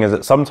kind of thing, is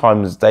that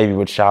sometimes Davey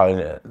would shout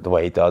it the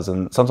way he does,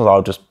 and sometimes I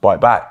would just bite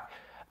back.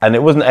 And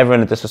it wasn't ever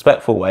in a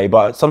disrespectful way,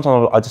 but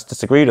sometimes I just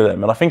disagreed with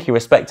him. And I think he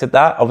respected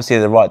that, obviously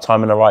at the right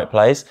time in the right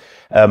place.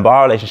 But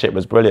our relationship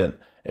was brilliant.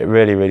 It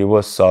really, really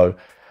was. So,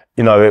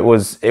 you know, it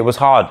was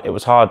hard. It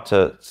was hard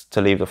to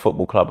leave the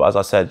football club. But as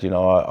I said, you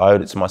know, I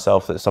owed it to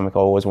myself that it's something I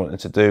always wanted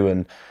to do,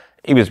 and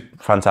he was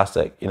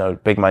fantastic. You know,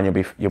 big man,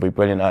 you'll be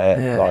brilliant at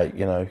it. Like,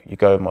 you know, you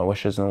go with my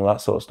wishes and all that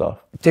sort of stuff.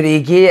 Did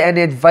he give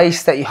any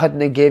advice that you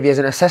hadn't gave you as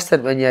an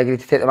assistant when you agreed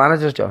to take the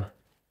manager's job?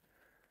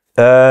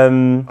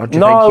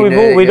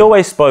 No, we'd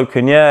always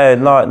spoken. Yeah,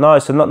 no.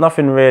 So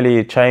nothing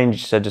really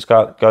changed. So just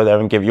go there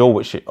and give your,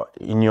 which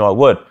you knew I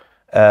would.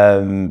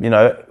 You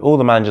know, all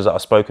the managers that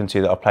I've spoken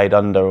to that I've played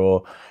under,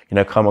 or you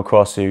know, come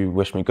across who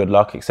wish me good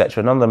luck,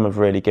 etc. None of them have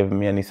really given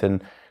me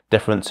anything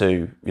different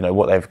to, you know,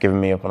 what they've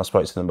given me when I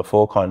spoke to them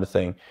before, kind of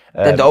thing.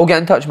 Did they all get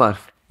in touch,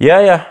 Marv?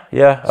 Yeah.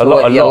 So a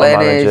lot of Lenny's,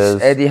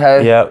 managers. Eddie Howe.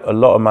 Yeah, a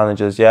lot of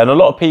managers. Yeah, and a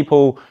lot of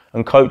people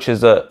and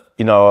coaches that,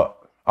 you know,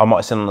 I might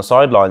have seen on the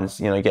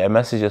sidelines, you know, getting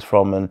messages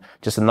from, and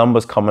just the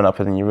numbers coming up,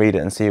 and then you read it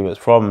and see who it's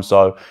from.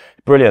 So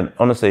brilliant.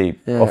 Honestly,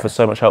 offers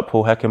so much help.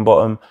 Paul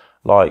Heckingbottom,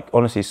 like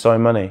honestly, so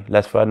many.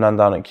 Les Ferdinand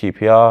down at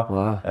QPR.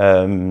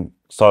 Wow.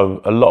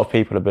 So a lot of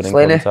people have been in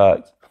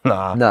contact.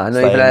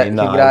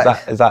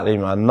 Exactly,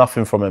 man.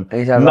 Nothing from him.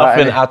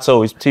 Nothing at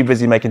all. He's too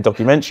busy making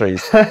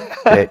documentaries.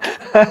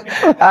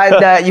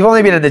 And you've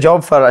only been in the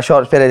job for a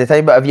short period of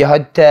time, but have you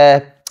had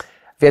to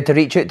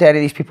reach out to any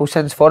of these people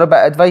since for a bit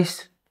of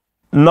advice?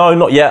 No,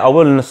 not yet. I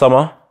will in the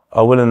summer.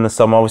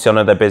 Obviously, I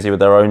know they're busy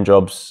with their own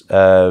jobs.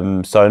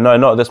 So no,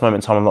 not at this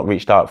moment in time. I've not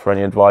reached out for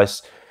any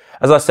advice.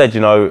 As I said, you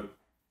know,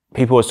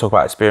 people always talk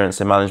about experience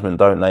in management,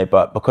 don't they?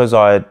 But because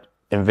I had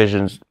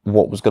envisioned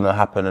what was going to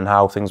happen and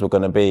how things were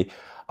going to be,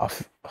 I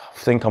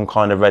think I'm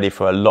kind of ready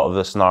for a lot of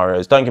the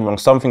scenarios. Don't get me wrong,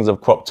 some things have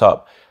cropped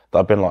up that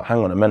I've been like, hang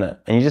on a minute,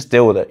 and you just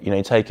deal with it. You know,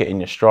 you take it in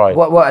your stride.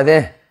 What are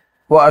they?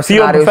 What are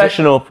few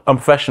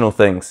unprofessional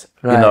things,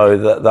 right, you know,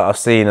 that I've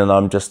seen, and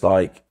I'm just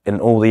like, in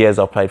all the years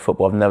I've played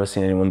football, I've never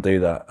seen anyone do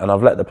that, and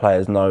I've let the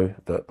players know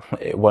that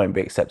it won't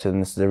be accepted,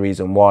 and this is the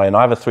reason why. And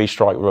I have a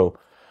 3-strike rule,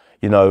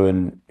 you know,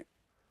 and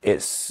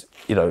it's,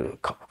 you know,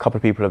 a couple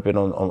of people have been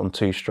on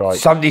 2 strikes.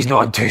 Somebody's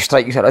not on 2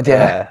 strikes,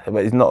 yeah,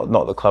 but it's not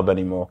the club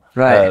anymore.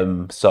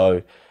 Right.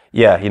 So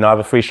yeah, you know, I have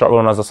a 3-strike rule,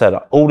 and as I said,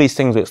 all these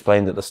things we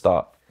explained at the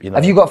start. You know.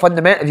 Have you got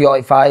fundamental? Have you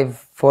got like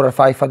 4 or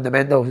 5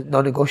 fundamental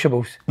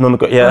non-negotiables?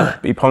 Yeah,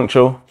 be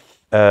punctual,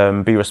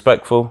 be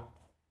respectful,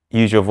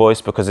 use your voice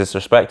because it's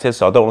respected.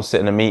 So I don't want to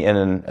sit in a meeting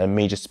and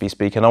me just be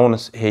speaking. I want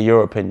to hear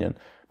your opinion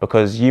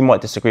because you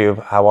might disagree with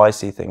how I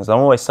see things. And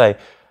I always say,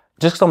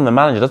 just because I'm the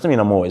manager doesn't mean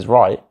I'm always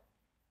right.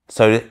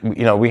 So,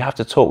 you know, we have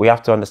to talk, we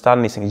have to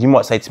understand these things. You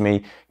might say to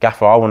me,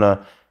 Gaffer, I want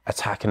to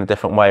attack in a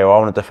different way, or I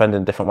want to defend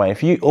in a different way.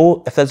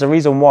 If there's a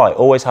reason why,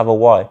 always have a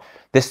why.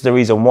 This is the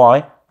reason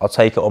why, I'll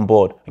take it on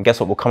board. And guess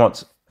what? We'll come up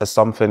as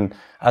something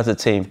as a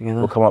team.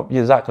 We'll come up,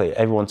 exactly,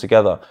 everyone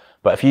together.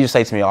 But if you just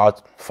say to me, oh,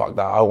 fuck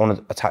that, I want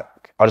to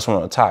attack, I just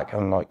want to attack,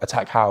 and like,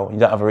 attack how? You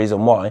don't have a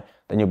reason why,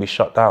 then you'll be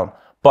shut down.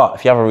 But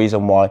if you have a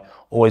reason why,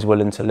 always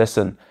willing to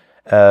listen.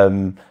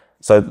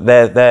 So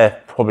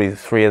they're probably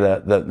 3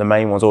 of the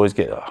main ones. Always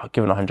given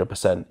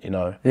 100%, you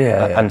know.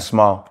 And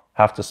smile.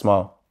 Have to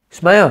smile.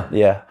 Smile?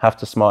 Yeah, have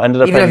to smile.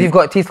 Even if you've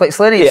got teeth like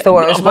Slaney, you still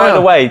want to smile. By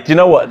the way, do you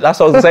know what? That's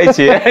what I was going to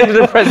say to you. End of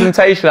the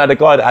presentation, I had a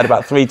guy that had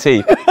about 3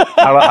 teeth. And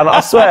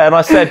I swear, and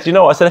I said, do you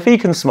know what? I said, if he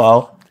can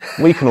smile,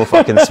 we can all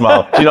fucking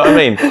smile. Do you know what I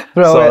mean?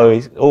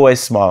 Brilliant. So always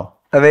smile.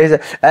 Amazing.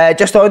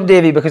 Just on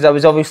Davey, because I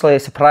was obviously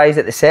surprised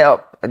at the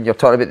setup, and you're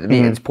talking about the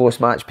meetings,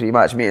 post-match,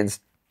 pre-match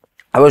meetings.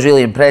 I was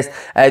really impressed.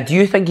 Do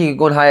you think you could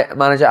go and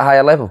manage at a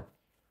higher level?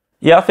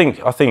 Yeah, I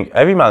think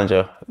every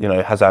manager, you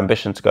know, has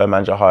ambition to go and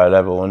manage at a higher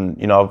level. And,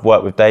 you know, I've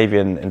worked with Davey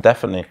and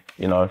definitely,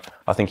 you know,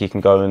 I think he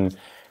can go and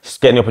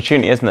just get the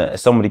opportunity, isn't it?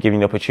 It's somebody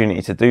giving the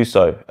opportunity to do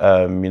so.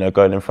 You know,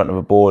 going in front of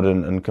a board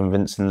and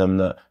convincing them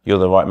that you're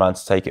the right man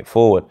to take it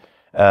forward.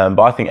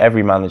 But I think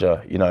every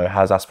manager, you know,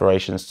 has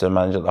aspirations to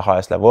manage at the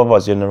highest level.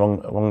 Otherwise, you're in the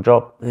wrong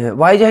job. Yeah.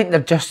 Why do you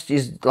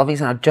think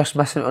Livingston are just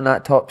missing on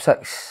that top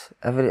 6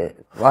 every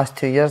last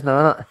 2 years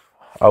now, isn't it?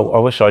 I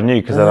wish I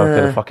knew, because then I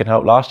could have fucking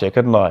helped last year,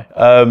 couldn't I?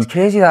 It's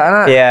crazy that,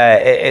 isn't it? Yeah,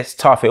 it's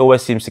tough. It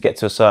always seems to get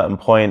to a certain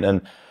point,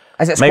 and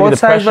is it maybe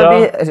squad size?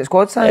 Maybe is it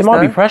squad size? It might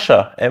be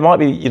pressure. It might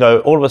be, you know,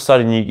 all of a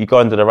sudden you go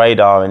under the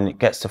radar, and it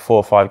gets to 4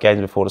 or 5 games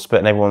before the split,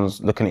 and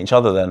everyone's looking at each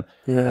other. Then,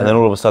 and then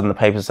all of a sudden the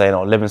paper's saying,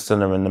 "Oh,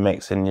 Livingston are in the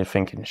mix," and you're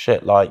thinking,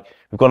 "Shit, like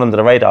we've gone under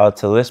the radar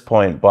till this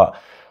point." But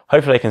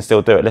hopefully they can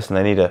still do it. Listen,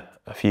 they need a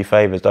few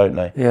favours, don't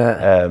they?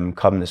 Yeah.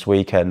 Come this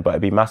weekend, but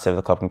it'd be massive if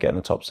the club can get in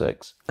the top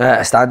 6. A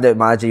standout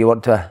manager you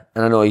want to,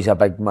 and I know he's a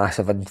big,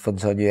 massive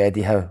influence on you,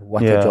 Eddie Howe.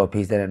 What a job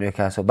he's done at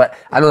Newcastle. But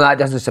I know that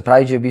doesn't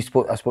surprise you.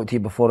 I spoke to you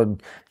before,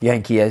 and you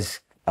think he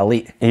is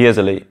elite. He is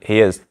elite. He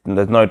is.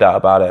 There's no doubt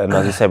about it. And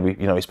as I said,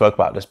 we spoke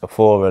about this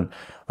before, and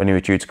when he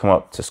was due to come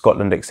up to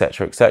Scotland,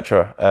 etc.,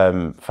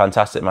 etc.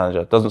 Fantastic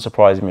manager. Doesn't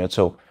surprise me at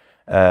all.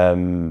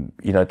 You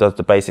know, does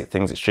the basic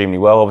things extremely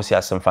well. Obviously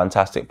has some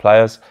fantastic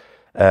players,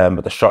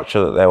 but the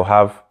structure that they'll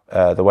have,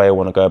 the way I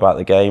want to go about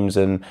the games,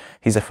 and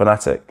he's a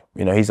fanatic.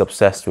 You know, he's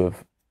obsessed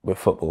with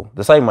football.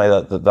 The same way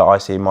that I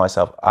see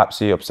myself,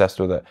 absolutely obsessed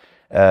with it.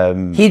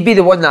 He'd be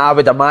the one that I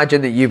would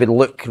imagine that you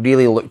would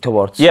really look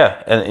towards.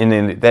 Yeah, and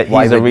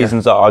he's the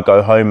reasons that I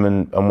go home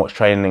and watch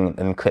training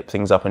and clip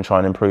things up and try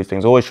and improve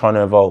things. Always trying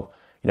to evolve.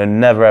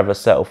 Never ever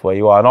settle for where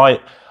you are. And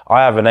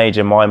I have an age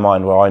in my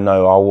mind where I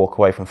know I'll walk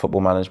away from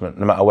football management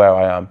no matter where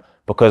I am,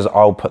 because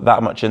I'll put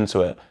that much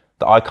into it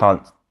that I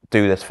can't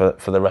do this for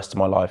the rest of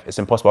my life. It's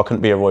impossible. I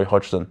couldn't be a Roy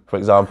Hodgson, for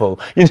example.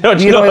 Do you know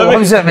what I mean?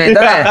 Loves it, mate,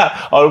 doesn't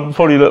yeah. I'd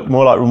probably look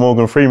more like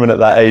Morgan Freeman at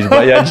that age,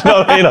 but yeah, do you know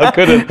what I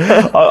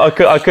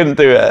mean? I couldn't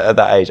do it at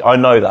that age. I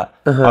know that.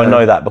 I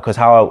know that because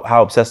how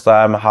obsessed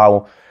I am,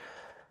 how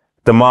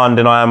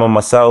demanding I am on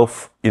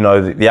myself.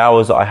 The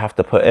hours that I have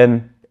to put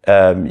in.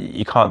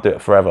 You can't do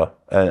it forever,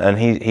 and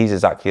he's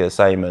exactly the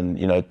same.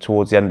 And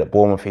towards the end at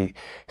Bournemouth, he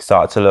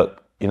started to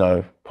look,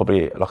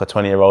 probably like a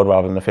 20-year-old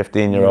rather than a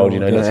 15-year-old. He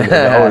looked a little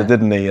bit older,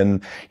 didn't he?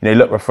 And he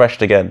looked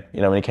refreshed again.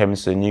 When he came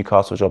into the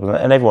Newcastle job,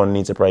 and everyone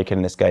needs a break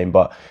in this game,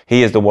 but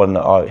he is the one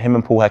that him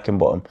and Paul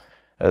Heckingbottom.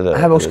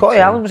 Scotty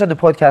Allen was on the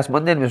podcast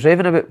Monday and was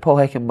raving about Paul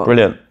Heckingbottom.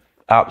 Brilliant.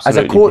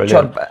 Absolutely as a coach,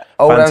 brilliant.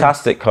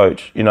 Fantastic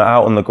coach.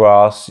 Out on the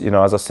grass.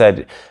 As I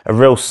said, a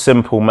real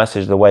simple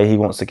message. The way he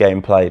wants the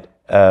game played.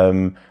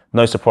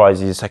 No surprise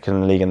he's second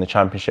in the league in the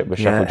Championship with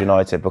Sheffield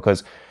United,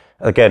 because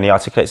again he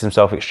articulates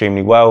himself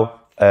extremely well.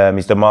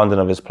 He's demanding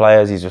of his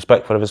players. He's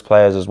respectful of his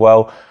players as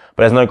well.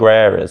 But there's no grey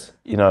areas.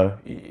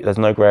 There's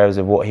no grey areas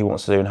of what he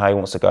wants to do and how he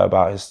wants to go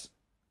about his,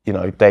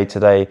 day to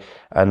day,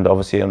 and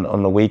obviously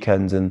on the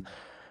weekends. And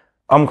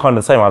I'm kind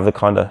of the same. I have the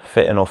kind of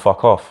fit in or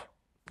fuck off.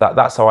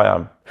 That's how I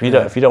am.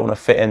 If you don't want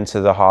to fit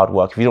into the hard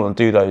work, if you don't want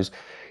to do those,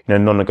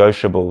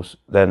 non-negotiables,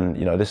 then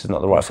this is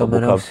not the right football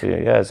club for you.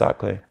 Yeah,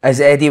 exactly. Has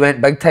Eddie went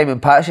big time in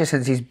Patricia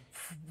since he's hit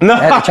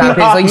the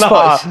Champions League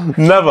spots?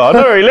 Never. I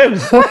know where he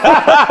lives. So,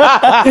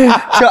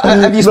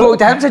 have you spoken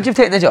to him since you've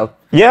taken the job?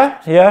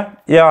 Yeah,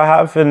 I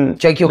have. And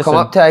do you think he'll come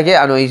up to it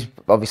again? I know he's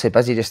obviously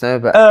busy just now,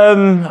 but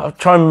I'll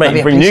try and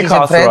bring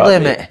Newcastle friendly,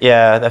 up. mate.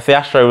 Yeah, if the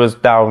Astro was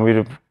down, we'd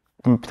have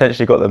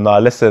potentially got them now.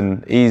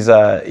 Listen, he's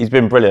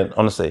been brilliant,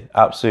 honestly,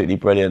 absolutely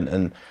brilliant,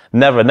 and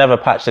never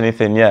patched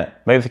anything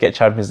yet. Maybe if they get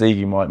Champions League,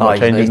 he might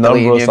change his number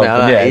or something.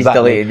 Yeah, he's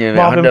deleting you, mate.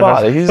 Marvin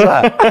Bartley, who's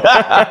that?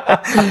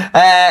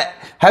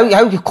 How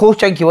close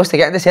do you think he was to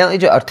getting the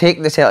Celtic job or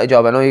taking the Celtic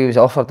job? I know he was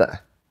offered it.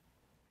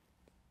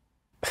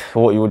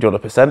 What, you want a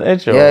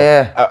percentage? Or,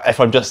 yeah. If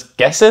I'm just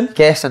guessing?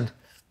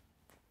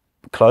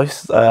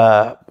 Close.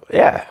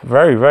 Yeah,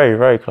 very, very,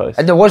 very close.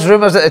 And there was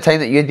rumours at the time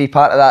that you'd be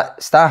part of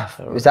that staff.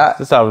 Was that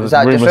just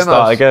rumours?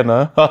 Start again,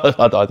 huh?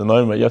 I don't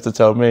know, mate. You have to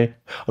tell me.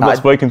 I've not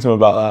spoken to him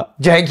about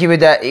that. Do you think he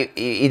would?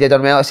 He did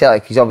done well at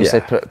Celtic. He's obviously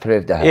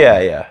proved that.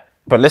 Yeah.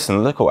 But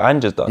listen, look what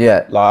Ange's done.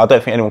 Yeah. I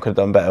don't think anyone could have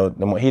done better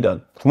than what he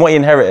done. From what he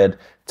inherited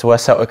to where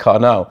Celtic are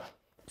now.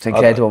 It's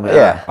incredible, mate.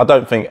 Yeah. I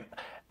don't think.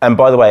 And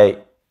by the way,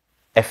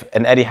 if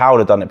an Eddie Howe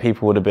had done it,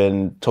 people would have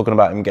been talking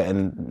about him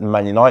getting a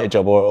Man United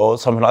job or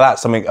something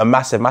like that, a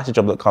massive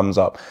job that comes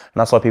up. And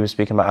that's why people are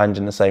speaking about Ange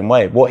in the same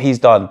way. What he's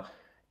done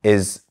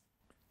is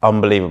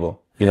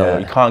unbelievable. You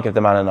can't give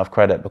the man enough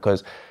credit,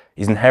 because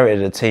he's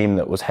inherited a team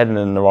that was heading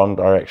in the wrong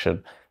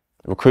direction.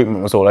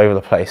 Recruitment was all over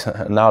the place,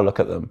 and now look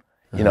at them.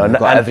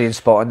 Got every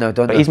spot on now,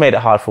 don't but he's made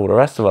it hard for all the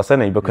rest of us,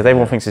 hasn't he? Because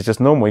everyone thinks it's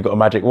just normal. You've got a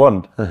magic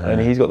wand, and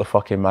he's got the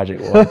fucking magic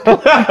wand.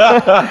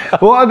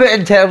 What about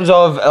in terms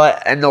of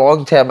in the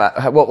long term?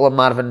 What will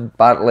Marvin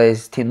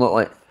Bartley's team look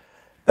like?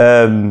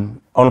 I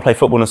want to play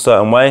football in a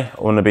certain way.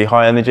 I want to be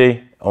high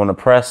energy. I want to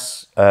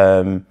press.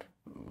 I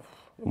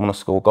want to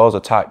score goals,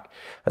 attack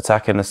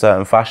in a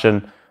certain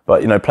fashion.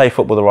 But play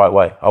football the right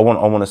way. I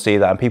want to see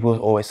that. And people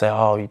always say,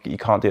 "Oh, you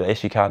can't do that."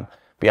 Yes, you can.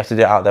 But you have to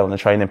do it out there on the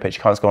training pitch.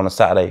 You can't just go on a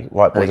Saturday,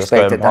 right, boys, let's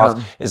go and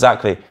pass.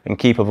 Exactly. And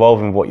keep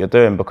evolving what you're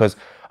doing, because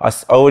I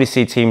already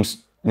see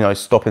teams,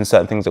 stopping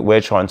certain things that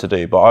we're trying to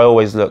do. But I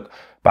always look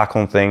back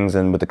on things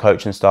and with the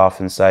coaching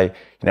staff and say,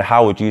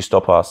 how would you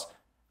stop us?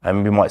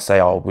 And we might say,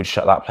 oh, we'd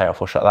shut that player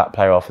off or shut that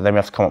player off. And then we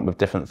have to come up with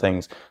different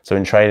things. So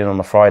in training on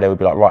the Friday, we'd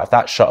be like, right, if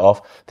that's shut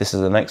off, this is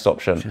the next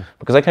option. Sure.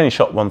 Because they can only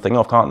shut one thing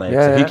off, can't they?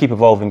 So if you keep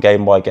evolving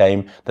game by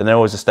game, then they're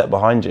always a step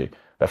behind you.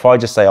 But if I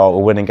just say, oh,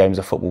 we're winning games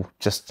of football,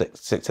 just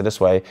stick to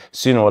this way,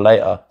 sooner or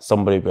later,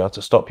 somebody will be able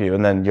to stop you,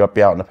 and then you'll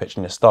be out on the pitch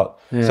and you're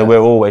stuck. Yeah. So we're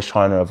always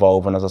trying to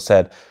evolve. And as I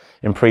said,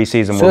 in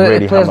pre-season, we'll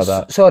really hammer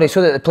that. So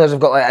that the players have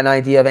got an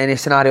idea of any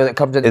scenario that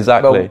comes in.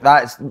 Exactly.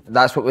 Well,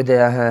 that's what we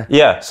do.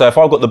 Yeah, so if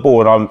I've got the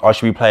ball and I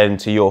should be playing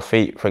to your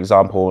feet, for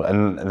example,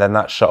 and then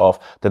that's shut off,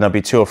 then there'll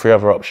be 2 or 3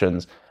 other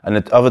options. And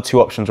the other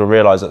 2 options will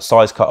realise that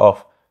side's cut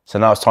off. So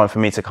now it's time for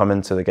me to come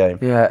into the game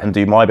and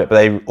do my bit. But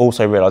they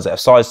also realise that if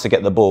Si's to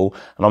get the ball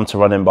and I'm to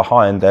run in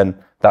behind,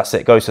 then that's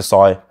it, goes to Si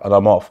and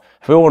I'm off.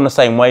 If we're all on the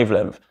same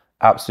wavelength,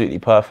 absolutely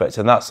perfect.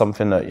 And that's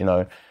something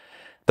that,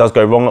 does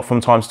go wrong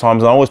from time to time.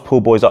 And I always pull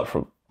boys up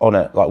on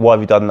it, like, why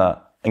have you done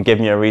that? And give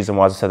me a reason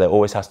why. As I said, there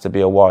always has to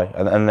be a why.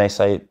 And they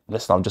say,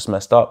 listen, I've just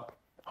messed up.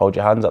 Hold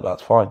your hands up,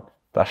 that's fine.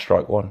 That's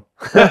strike one.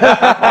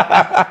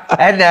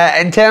 And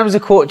in terms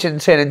of coaching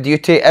and training, do you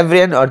take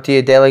everything or do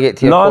you delegate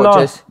to your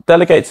coaches? No,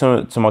 delegate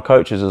to my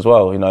coaches as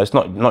well. It's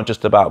not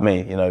just about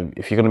me.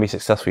 If you're going to be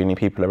successful, you need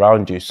people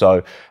around you.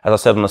 So as I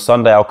said, on a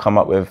Sunday, I'll come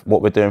up with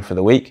what we're doing for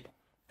the week.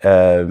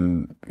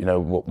 you know,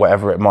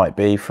 whatever it might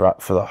be for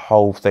the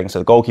whole thing. So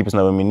the goalkeepers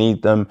know when we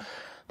need them.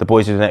 The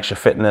boys do an extra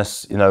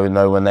fitness, you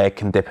know when they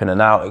can dip in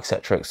and out,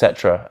 etc.,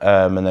 etc.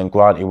 And then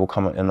Granty will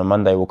come, and on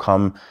Monday will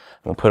come, and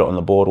we'll put it on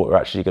the board what we're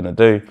actually going to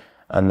do.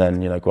 And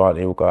then, you know,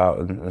 Granty will go out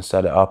and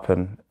set it up,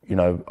 and, you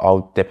know,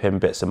 I'll dip in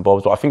bits and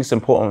bobs. But I think it's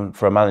important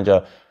for a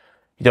manager,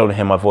 you don't want to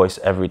hear my voice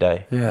every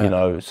day, you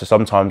know. So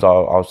sometimes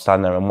I'll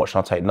stand there and watch and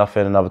I'll take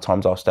nothing, and other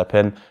times I'll step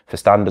in. If the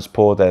standard's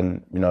poor,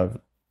 then, you know,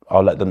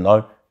 I'll let them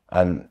know.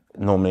 And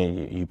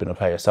normally, you've been a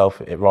player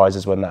yourself, it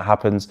rises when that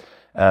happens.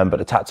 But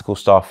the tactical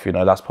stuff, you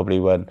know, that's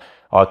probably when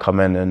I come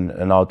in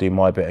and I'll do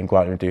my bit and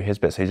Grant will do his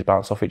bit, so you just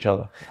bounce off each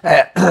other.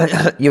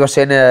 You were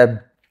saying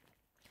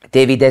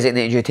Davey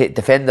designated you to take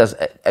defenders.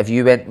 Have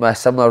you went with a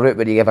similar route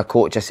where you give a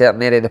coach a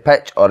certain area of the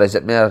pitch, or is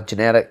it more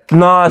generic?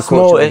 No, it's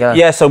more,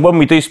 yeah, so when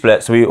we do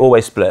split, so we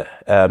always split.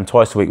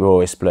 Twice a week we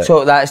always split.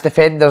 So that's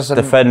defenders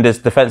and... Defenders,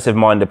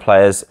 defensive-minded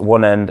players,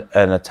 one end,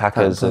 and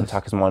attackers and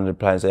attackers-minded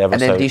players the other.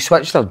 And then do you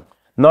switch them?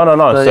 No.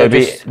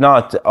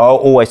 I'll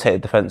always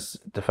take the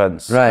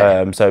defence.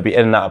 Right. So it'd be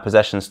in and out of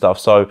possession stuff.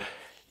 So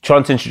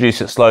trying to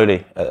introduce it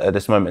slowly at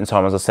this moment in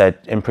time. As I said,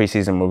 in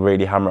pre-season we'll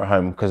really hammer it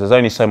home because there's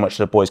only so much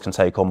the boys can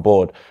take on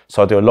board.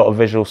 So I do a lot of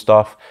visual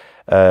stuff.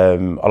 I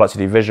like to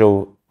do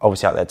visual,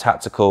 obviously out there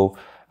tactical,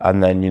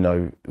 and then, you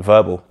know,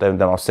 verbal. Then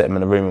I'll sit them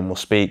in a room and we'll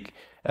speak.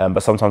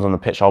 But sometimes on the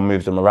pitch I'll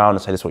move them around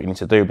and say this is what you need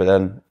to do. But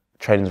then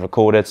training's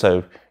recorded,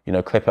 so, you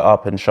know, clip it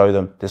up and show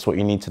them this is what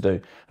you need to do,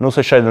 and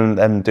also show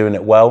them doing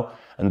it well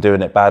and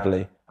doing it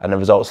badly, and the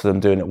results of them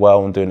doing it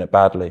well and doing it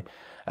badly.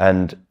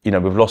 And, you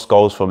know, we've lost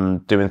goals from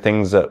doing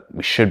things that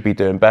we should be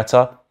doing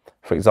better.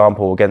 For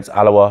example, against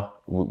Alloa,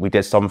 we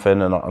did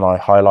something and I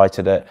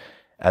highlighted it,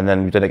 and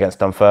then we did it against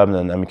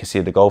Dunfermline and we could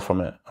see the goal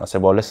from it. I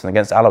said, well, listen,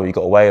 against Alloa you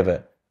got away with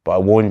it, but I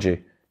warned you,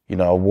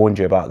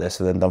 about this,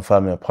 and then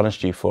Dunfermline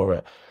punished you for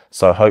it.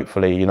 So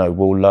hopefully, you know,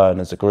 we'll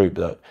learn as a group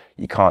that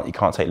you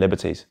can't take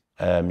liberties.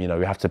 You know,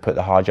 we have to put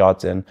the hard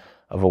yards in,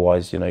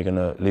 otherwise, you know, you're going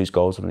to lose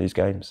goals and lose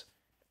games.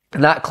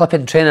 And that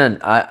clipping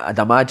training, I'd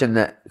imagine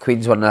that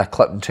Queens were in a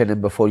clipping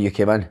training before you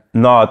came in.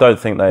 No, I don't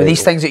think they... Were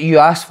these things that you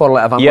asked for,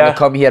 like, if I'm going to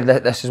come here,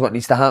 this is what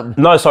needs to happen?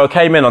 No, so I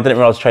came in, I didn't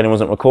realise training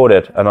wasn't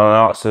recorded, and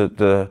I asked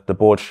the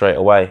board straight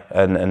away,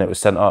 and it was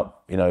sent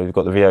up. You know, we've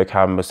got the video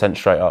cam, was sent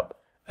straight up.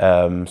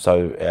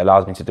 So it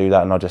allows me to do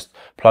that, and I just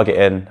plug it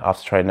in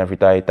after training every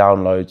day,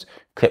 downloads,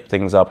 clip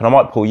things up, and I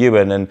might pull you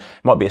in, and it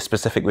might be a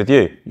specific with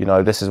you. You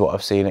know, this is what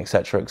I've seen,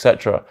 etc.,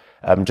 etc.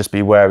 Just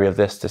be wary of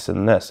this,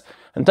 and this.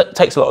 And it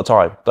takes a lot of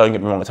time. Don't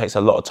get me wrong, it takes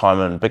a lot of time,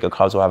 and bigger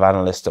clubs will have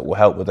analysts that will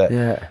help with it.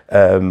 Yeah.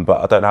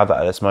 But I don't have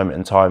that at this moment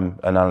in time.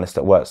 An analyst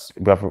that works,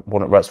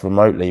 one that works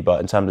remotely,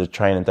 but in terms of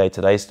training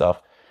day-to-day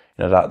stuff,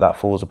 you know, that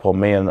falls upon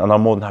me, and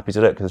I'm more than happy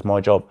to do it because it's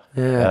my job.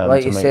 Yeah,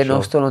 like you say,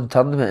 no stone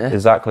unturned, mate. Eh?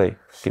 Exactly.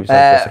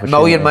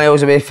 Million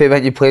miles away from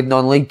when you played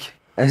non-league.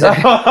 Is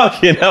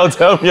you know,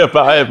 tell me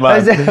about it, man.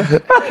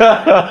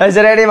 Is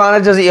there any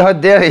managers that you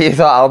had there that you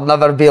thought, I'll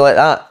never be like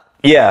that?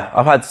 Yeah,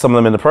 I've had some of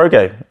them in the pro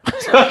game.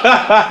 I'm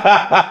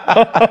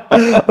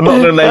not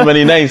going to name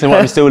any names, and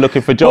I'm still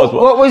looking for jobs.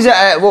 What was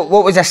it?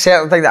 What was a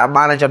certain thing that a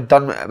manager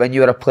done when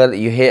you were a player that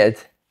you hated?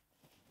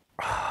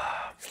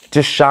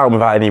 Just shouting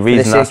without any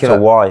reason as to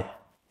why.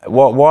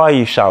 Why are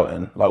you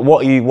shouting? Like,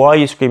 why are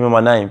you screaming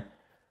my name?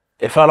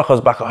 It felt like I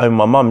was back at home with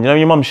my mum. You know,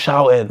 your mum's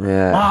shouting,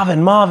 yeah.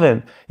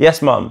 Marvin.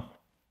 Yes, mum.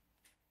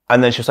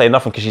 And then she'll say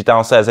nothing because she's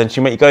downstairs. And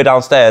she'll make you go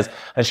downstairs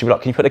and she'll be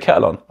like, can you put the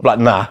kettle on? I'm like,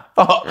 nah.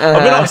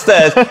 I've been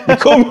upstairs. You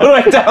called me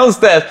right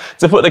downstairs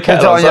to put the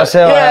kettle on.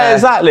 Yourself, yeah,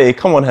 exactly.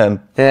 Come on,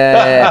 hen.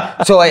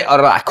 Yeah. So, like,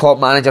 or a club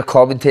manager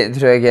commentating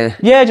through again?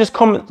 Yeah, just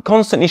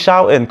constantly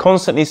shouting,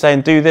 constantly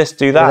saying, do this,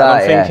 do that. And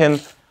I'm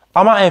thinking,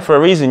 I'm out here for a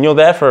reason. You're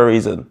there for a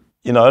reason.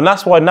 You know, and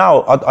that's why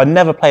now I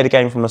never play the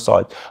game from the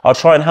side. I'll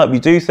try and help you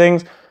do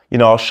things. You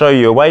know, I'll show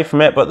you away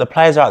from it, but the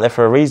players are out there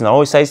for a reason. I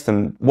always say to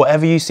them,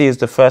 whatever you see as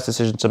the first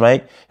decision to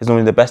make is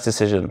normally the best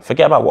decision.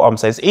 Forget about what I'm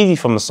saying. It's easy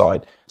from the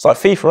side. It's like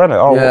FIFA, isn't it?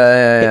 Oh,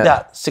 hit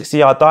that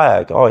 60-yard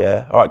diag. Oh,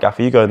 yeah. All right,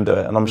 Gaffer, you go and do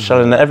it. And I'm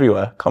shelling it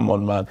everywhere. Come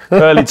on, man.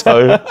 Curly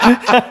toe.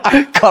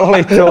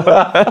 Curly toe.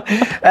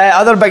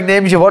 Other big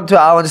names you worked with,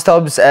 Alan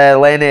Stubbs,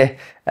 Lenny.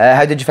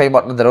 How did you find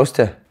working under those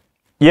two?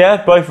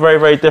 Yeah, both very,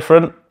 very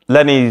different.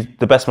 Lenny's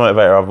the best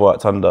motivator I've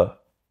worked under.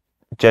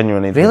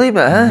 Genuinely. Really,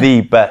 mate?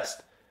 The best.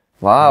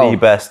 Wow. The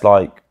best.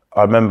 Like,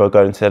 I remember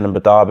going to the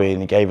Edinburgh Derby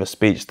and he gave a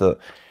speech that,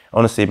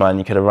 honestly, man,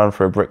 you could have run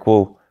through a brick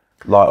wall.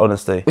 Like,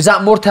 honestly. Was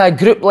that more to a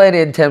group, Lenny,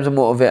 in terms of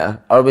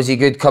motivator? Or was he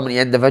good coming to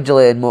you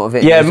individually and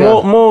motivating you? Yeah,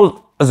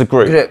 more as a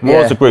group.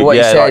 More as a group,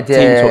 yeah. Said, like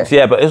team talks,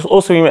 yeah. But it's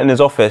also, when you went in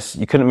his office,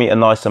 you couldn't meet a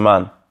nicer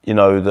man, you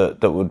know,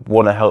 that would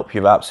want to help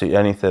you with absolutely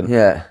anything.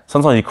 Yeah.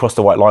 Sometimes you cross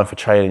the white line for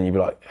training and you'd be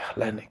like,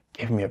 Lenny,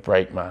 give me a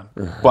break, man.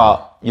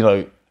 But, you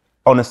know,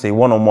 honestly,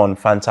 one-on-one,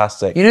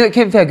 fantastic. You knew it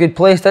came to a good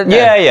place, didn't you?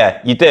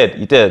 Yeah, you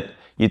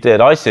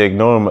did. I used to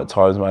ignore him at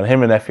times, man.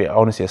 Him and Effie,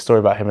 honestly, a story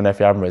about him and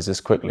Effie Ambrose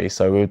just quickly.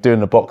 So we were doing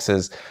the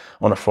boxes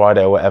on a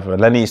Friday or whatever,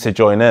 and Lenny used to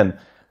join in.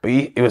 But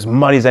it was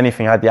muddy as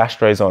anything. I had the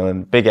Astros on,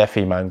 and big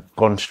Effie, man,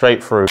 gone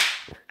straight through,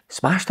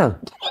 Smashed him.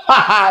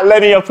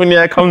 Lenny up in the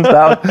air, comes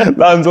down,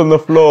 lands on the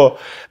floor.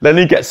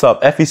 Lenny gets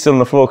up. Effie's still on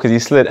the floor because he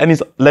slid. And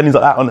Lenny's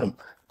like that on him.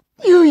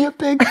 You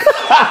big.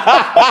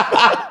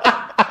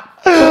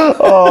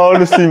 Oh,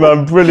 honestly,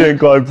 man,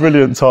 brilliant guy,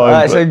 brilliant time.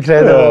 That's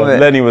incredible, mate.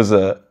 Lenny was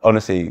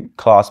honestly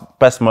class,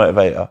 best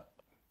motivator,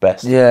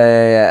 best.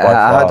 Yeah.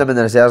 I had him in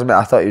the reserves, mate.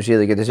 I thought he was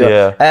really good as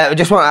well. Yeah. I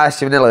just want to ask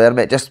you nearly there,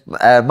 mate. Just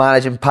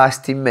managing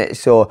past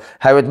teammates. So,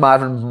 how would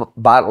Marvin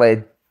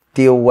Bartley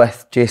deal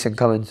with Jason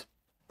Cummins?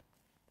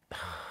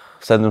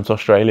 Send him to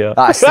Australia.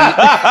 That's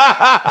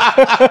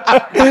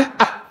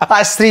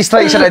that's 3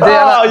 strikes in a day.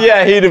 Oh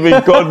yeah, he'd have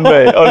been gone,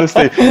 mate.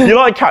 Honestly, you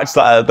like catch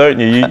like that, don't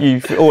you? You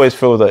always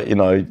feel that, you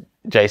know,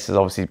 Jason's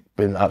obviously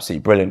been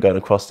absolutely brilliant going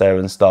across there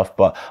and stuff.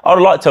 But I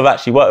would like to have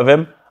actually worked with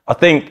him. I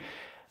think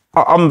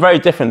I'm very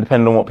different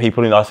depending on what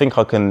people. You know, I think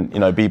I can, you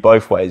know, be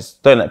both ways.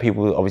 Don't let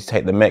people obviously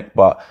take the mick,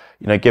 but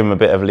you know, give him a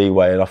bit of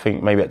leeway. And I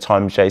think maybe at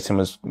times Jason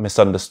was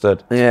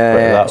misunderstood.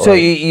 Yeah. So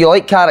you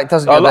like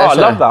characters? I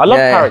love that. I love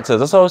characters.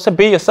 That's why I said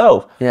be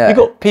yourself. Yeah. You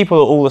got people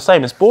that are all the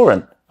same. It's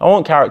boring. I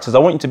want characters. I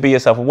want you to be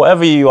yourself.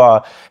 Whatever you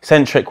are,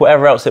 eccentric,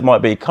 whatever else it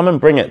might be, come and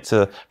bring it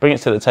to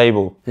the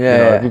table.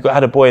 Yeah. We've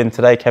had a boy in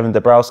today, Kevin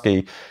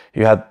Dabrowski,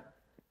 who had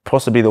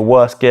possibly the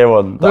worst gear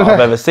on that I've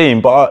ever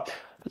seen. But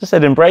I just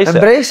said embrace it.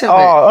 Embrace it, mate.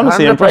 Oh,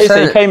 honestly, 100%. embrace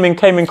it. He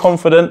came in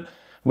confident,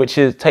 which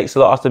takes a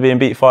lot after being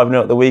beat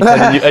 5-0 at the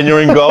weekend and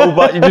you're in goal.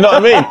 But you know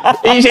what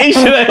I mean? Each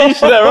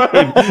to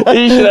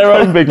their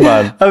own, big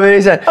man.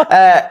 Amazing.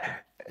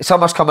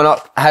 Summer's coming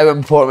up. How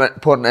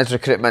important is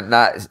recruitment?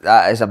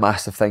 That is a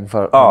massive thing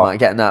for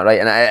getting that right.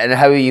 And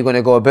how are you going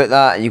to go about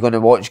that? Are you going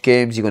to watch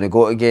games? Are you going to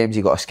go to games?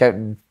 You got a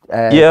scouting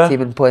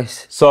team in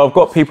place? So I've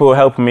got people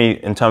helping me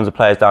in terms of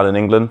players down in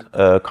England,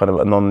 kind of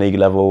at a non-league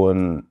level,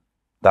 and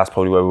that's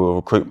probably where we'll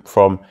recruit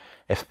from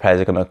if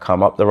players are going to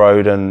come up the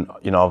road. And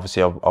you know,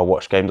 obviously I'll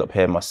watch games up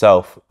here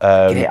myself.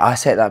 Great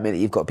asset that, mate, that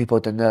you've got people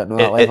down there at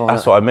that level.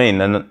 That's what I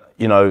mean. And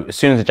you know, as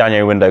soon as the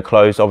January window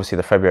closed, obviously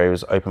the February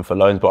was open for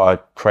loans, but I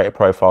created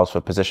profiles for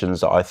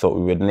positions that I thought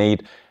we would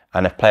need.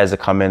 And if players have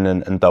come in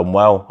and done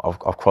well,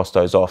 I've crossed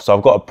those off. So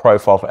I've got a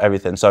profile for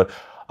everything. So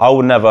I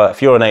will never,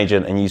 if you're an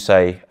agent and you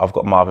say, I've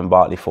got Marvin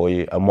Bartley for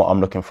you, and what I'm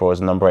looking for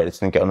is a number 8 that's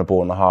going to get on the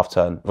ball in a half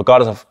turn,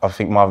 regardless of, I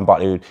think Marvin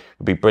Bartley would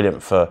be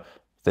brilliant for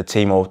the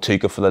team or too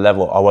good for the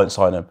level, I won't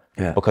sign him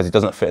because he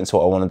doesn't fit into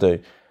what I want to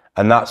do.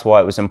 And that's why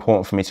it was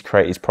important for me to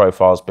create these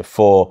profiles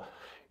before,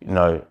 you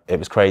know, it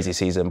was crazy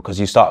season, because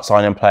you start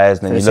signing players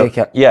and then you look,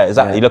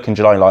 you look in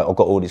July like, I've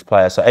got all these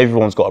players. So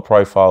everyone's got a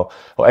profile,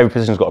 or every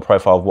position's got a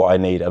profile of what I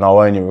need, and I'll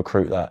only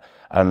recruit that.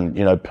 And,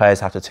 you know,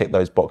 players have to tick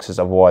those boxes,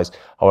 otherwise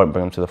I won't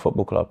bring them to the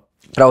football club.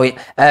 Brilliant.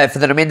 For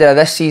the remainder of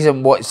this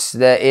season, what's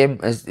the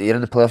aim? You're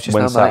in the playoffs just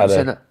Win now,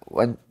 Saturday.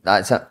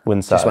 That's it.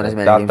 Win Saturday. Just win as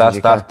many games as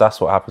you can. That's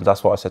what happens.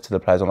 That's what I said to the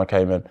players when I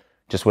came in.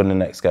 Just win the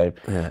next game.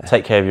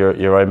 Take care of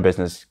your own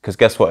business. Because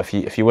guess what?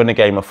 If you win a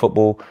game of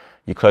football,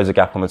 you close a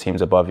gap on the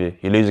teams above you.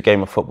 You lose a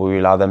game of football, you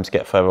allow them to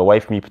get further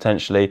away from you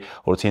potentially,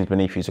 or the teams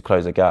beneath you to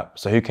close a gap.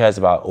 So who cares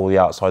about all the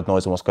outside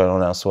noise and what's going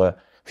on elsewhere?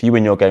 If you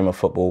win your game of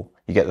football,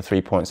 you get the 3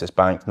 points. It's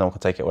banked. No one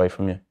can take it away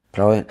from you.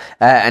 Brilliant.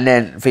 And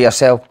then for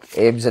yourself,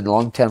 aims in the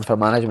long term for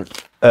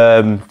management?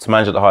 To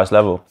manage at the highest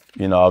level.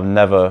 You know, I've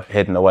never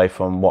hidden away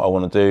from what I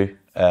want to do.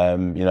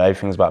 You know,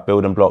 everything's about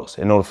building blocks.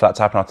 In order for that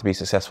to happen, I have to be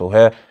successful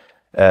here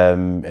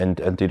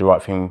and do the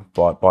right thing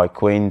by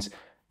Queens.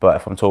 But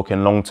if I'm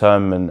talking long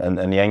term and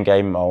the end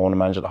game, I want to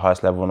manage at the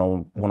highest level and I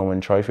want to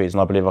win trophies,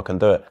 and I believe I can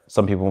do it.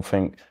 Some people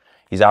think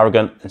he's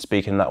arrogant and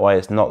speaking that way.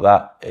 It's not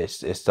that.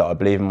 It's that I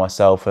believe in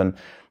myself, and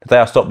the day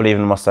I stop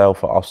believing in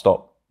myself, I'll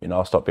stop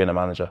being a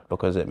manager,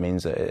 because it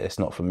means that it's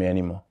not for me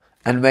anymore.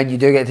 And when you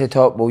do get to the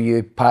top, will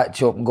you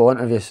patch up and go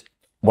interviews?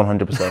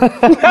 100%.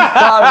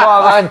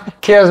 Oh, man.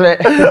 Cheers, mate.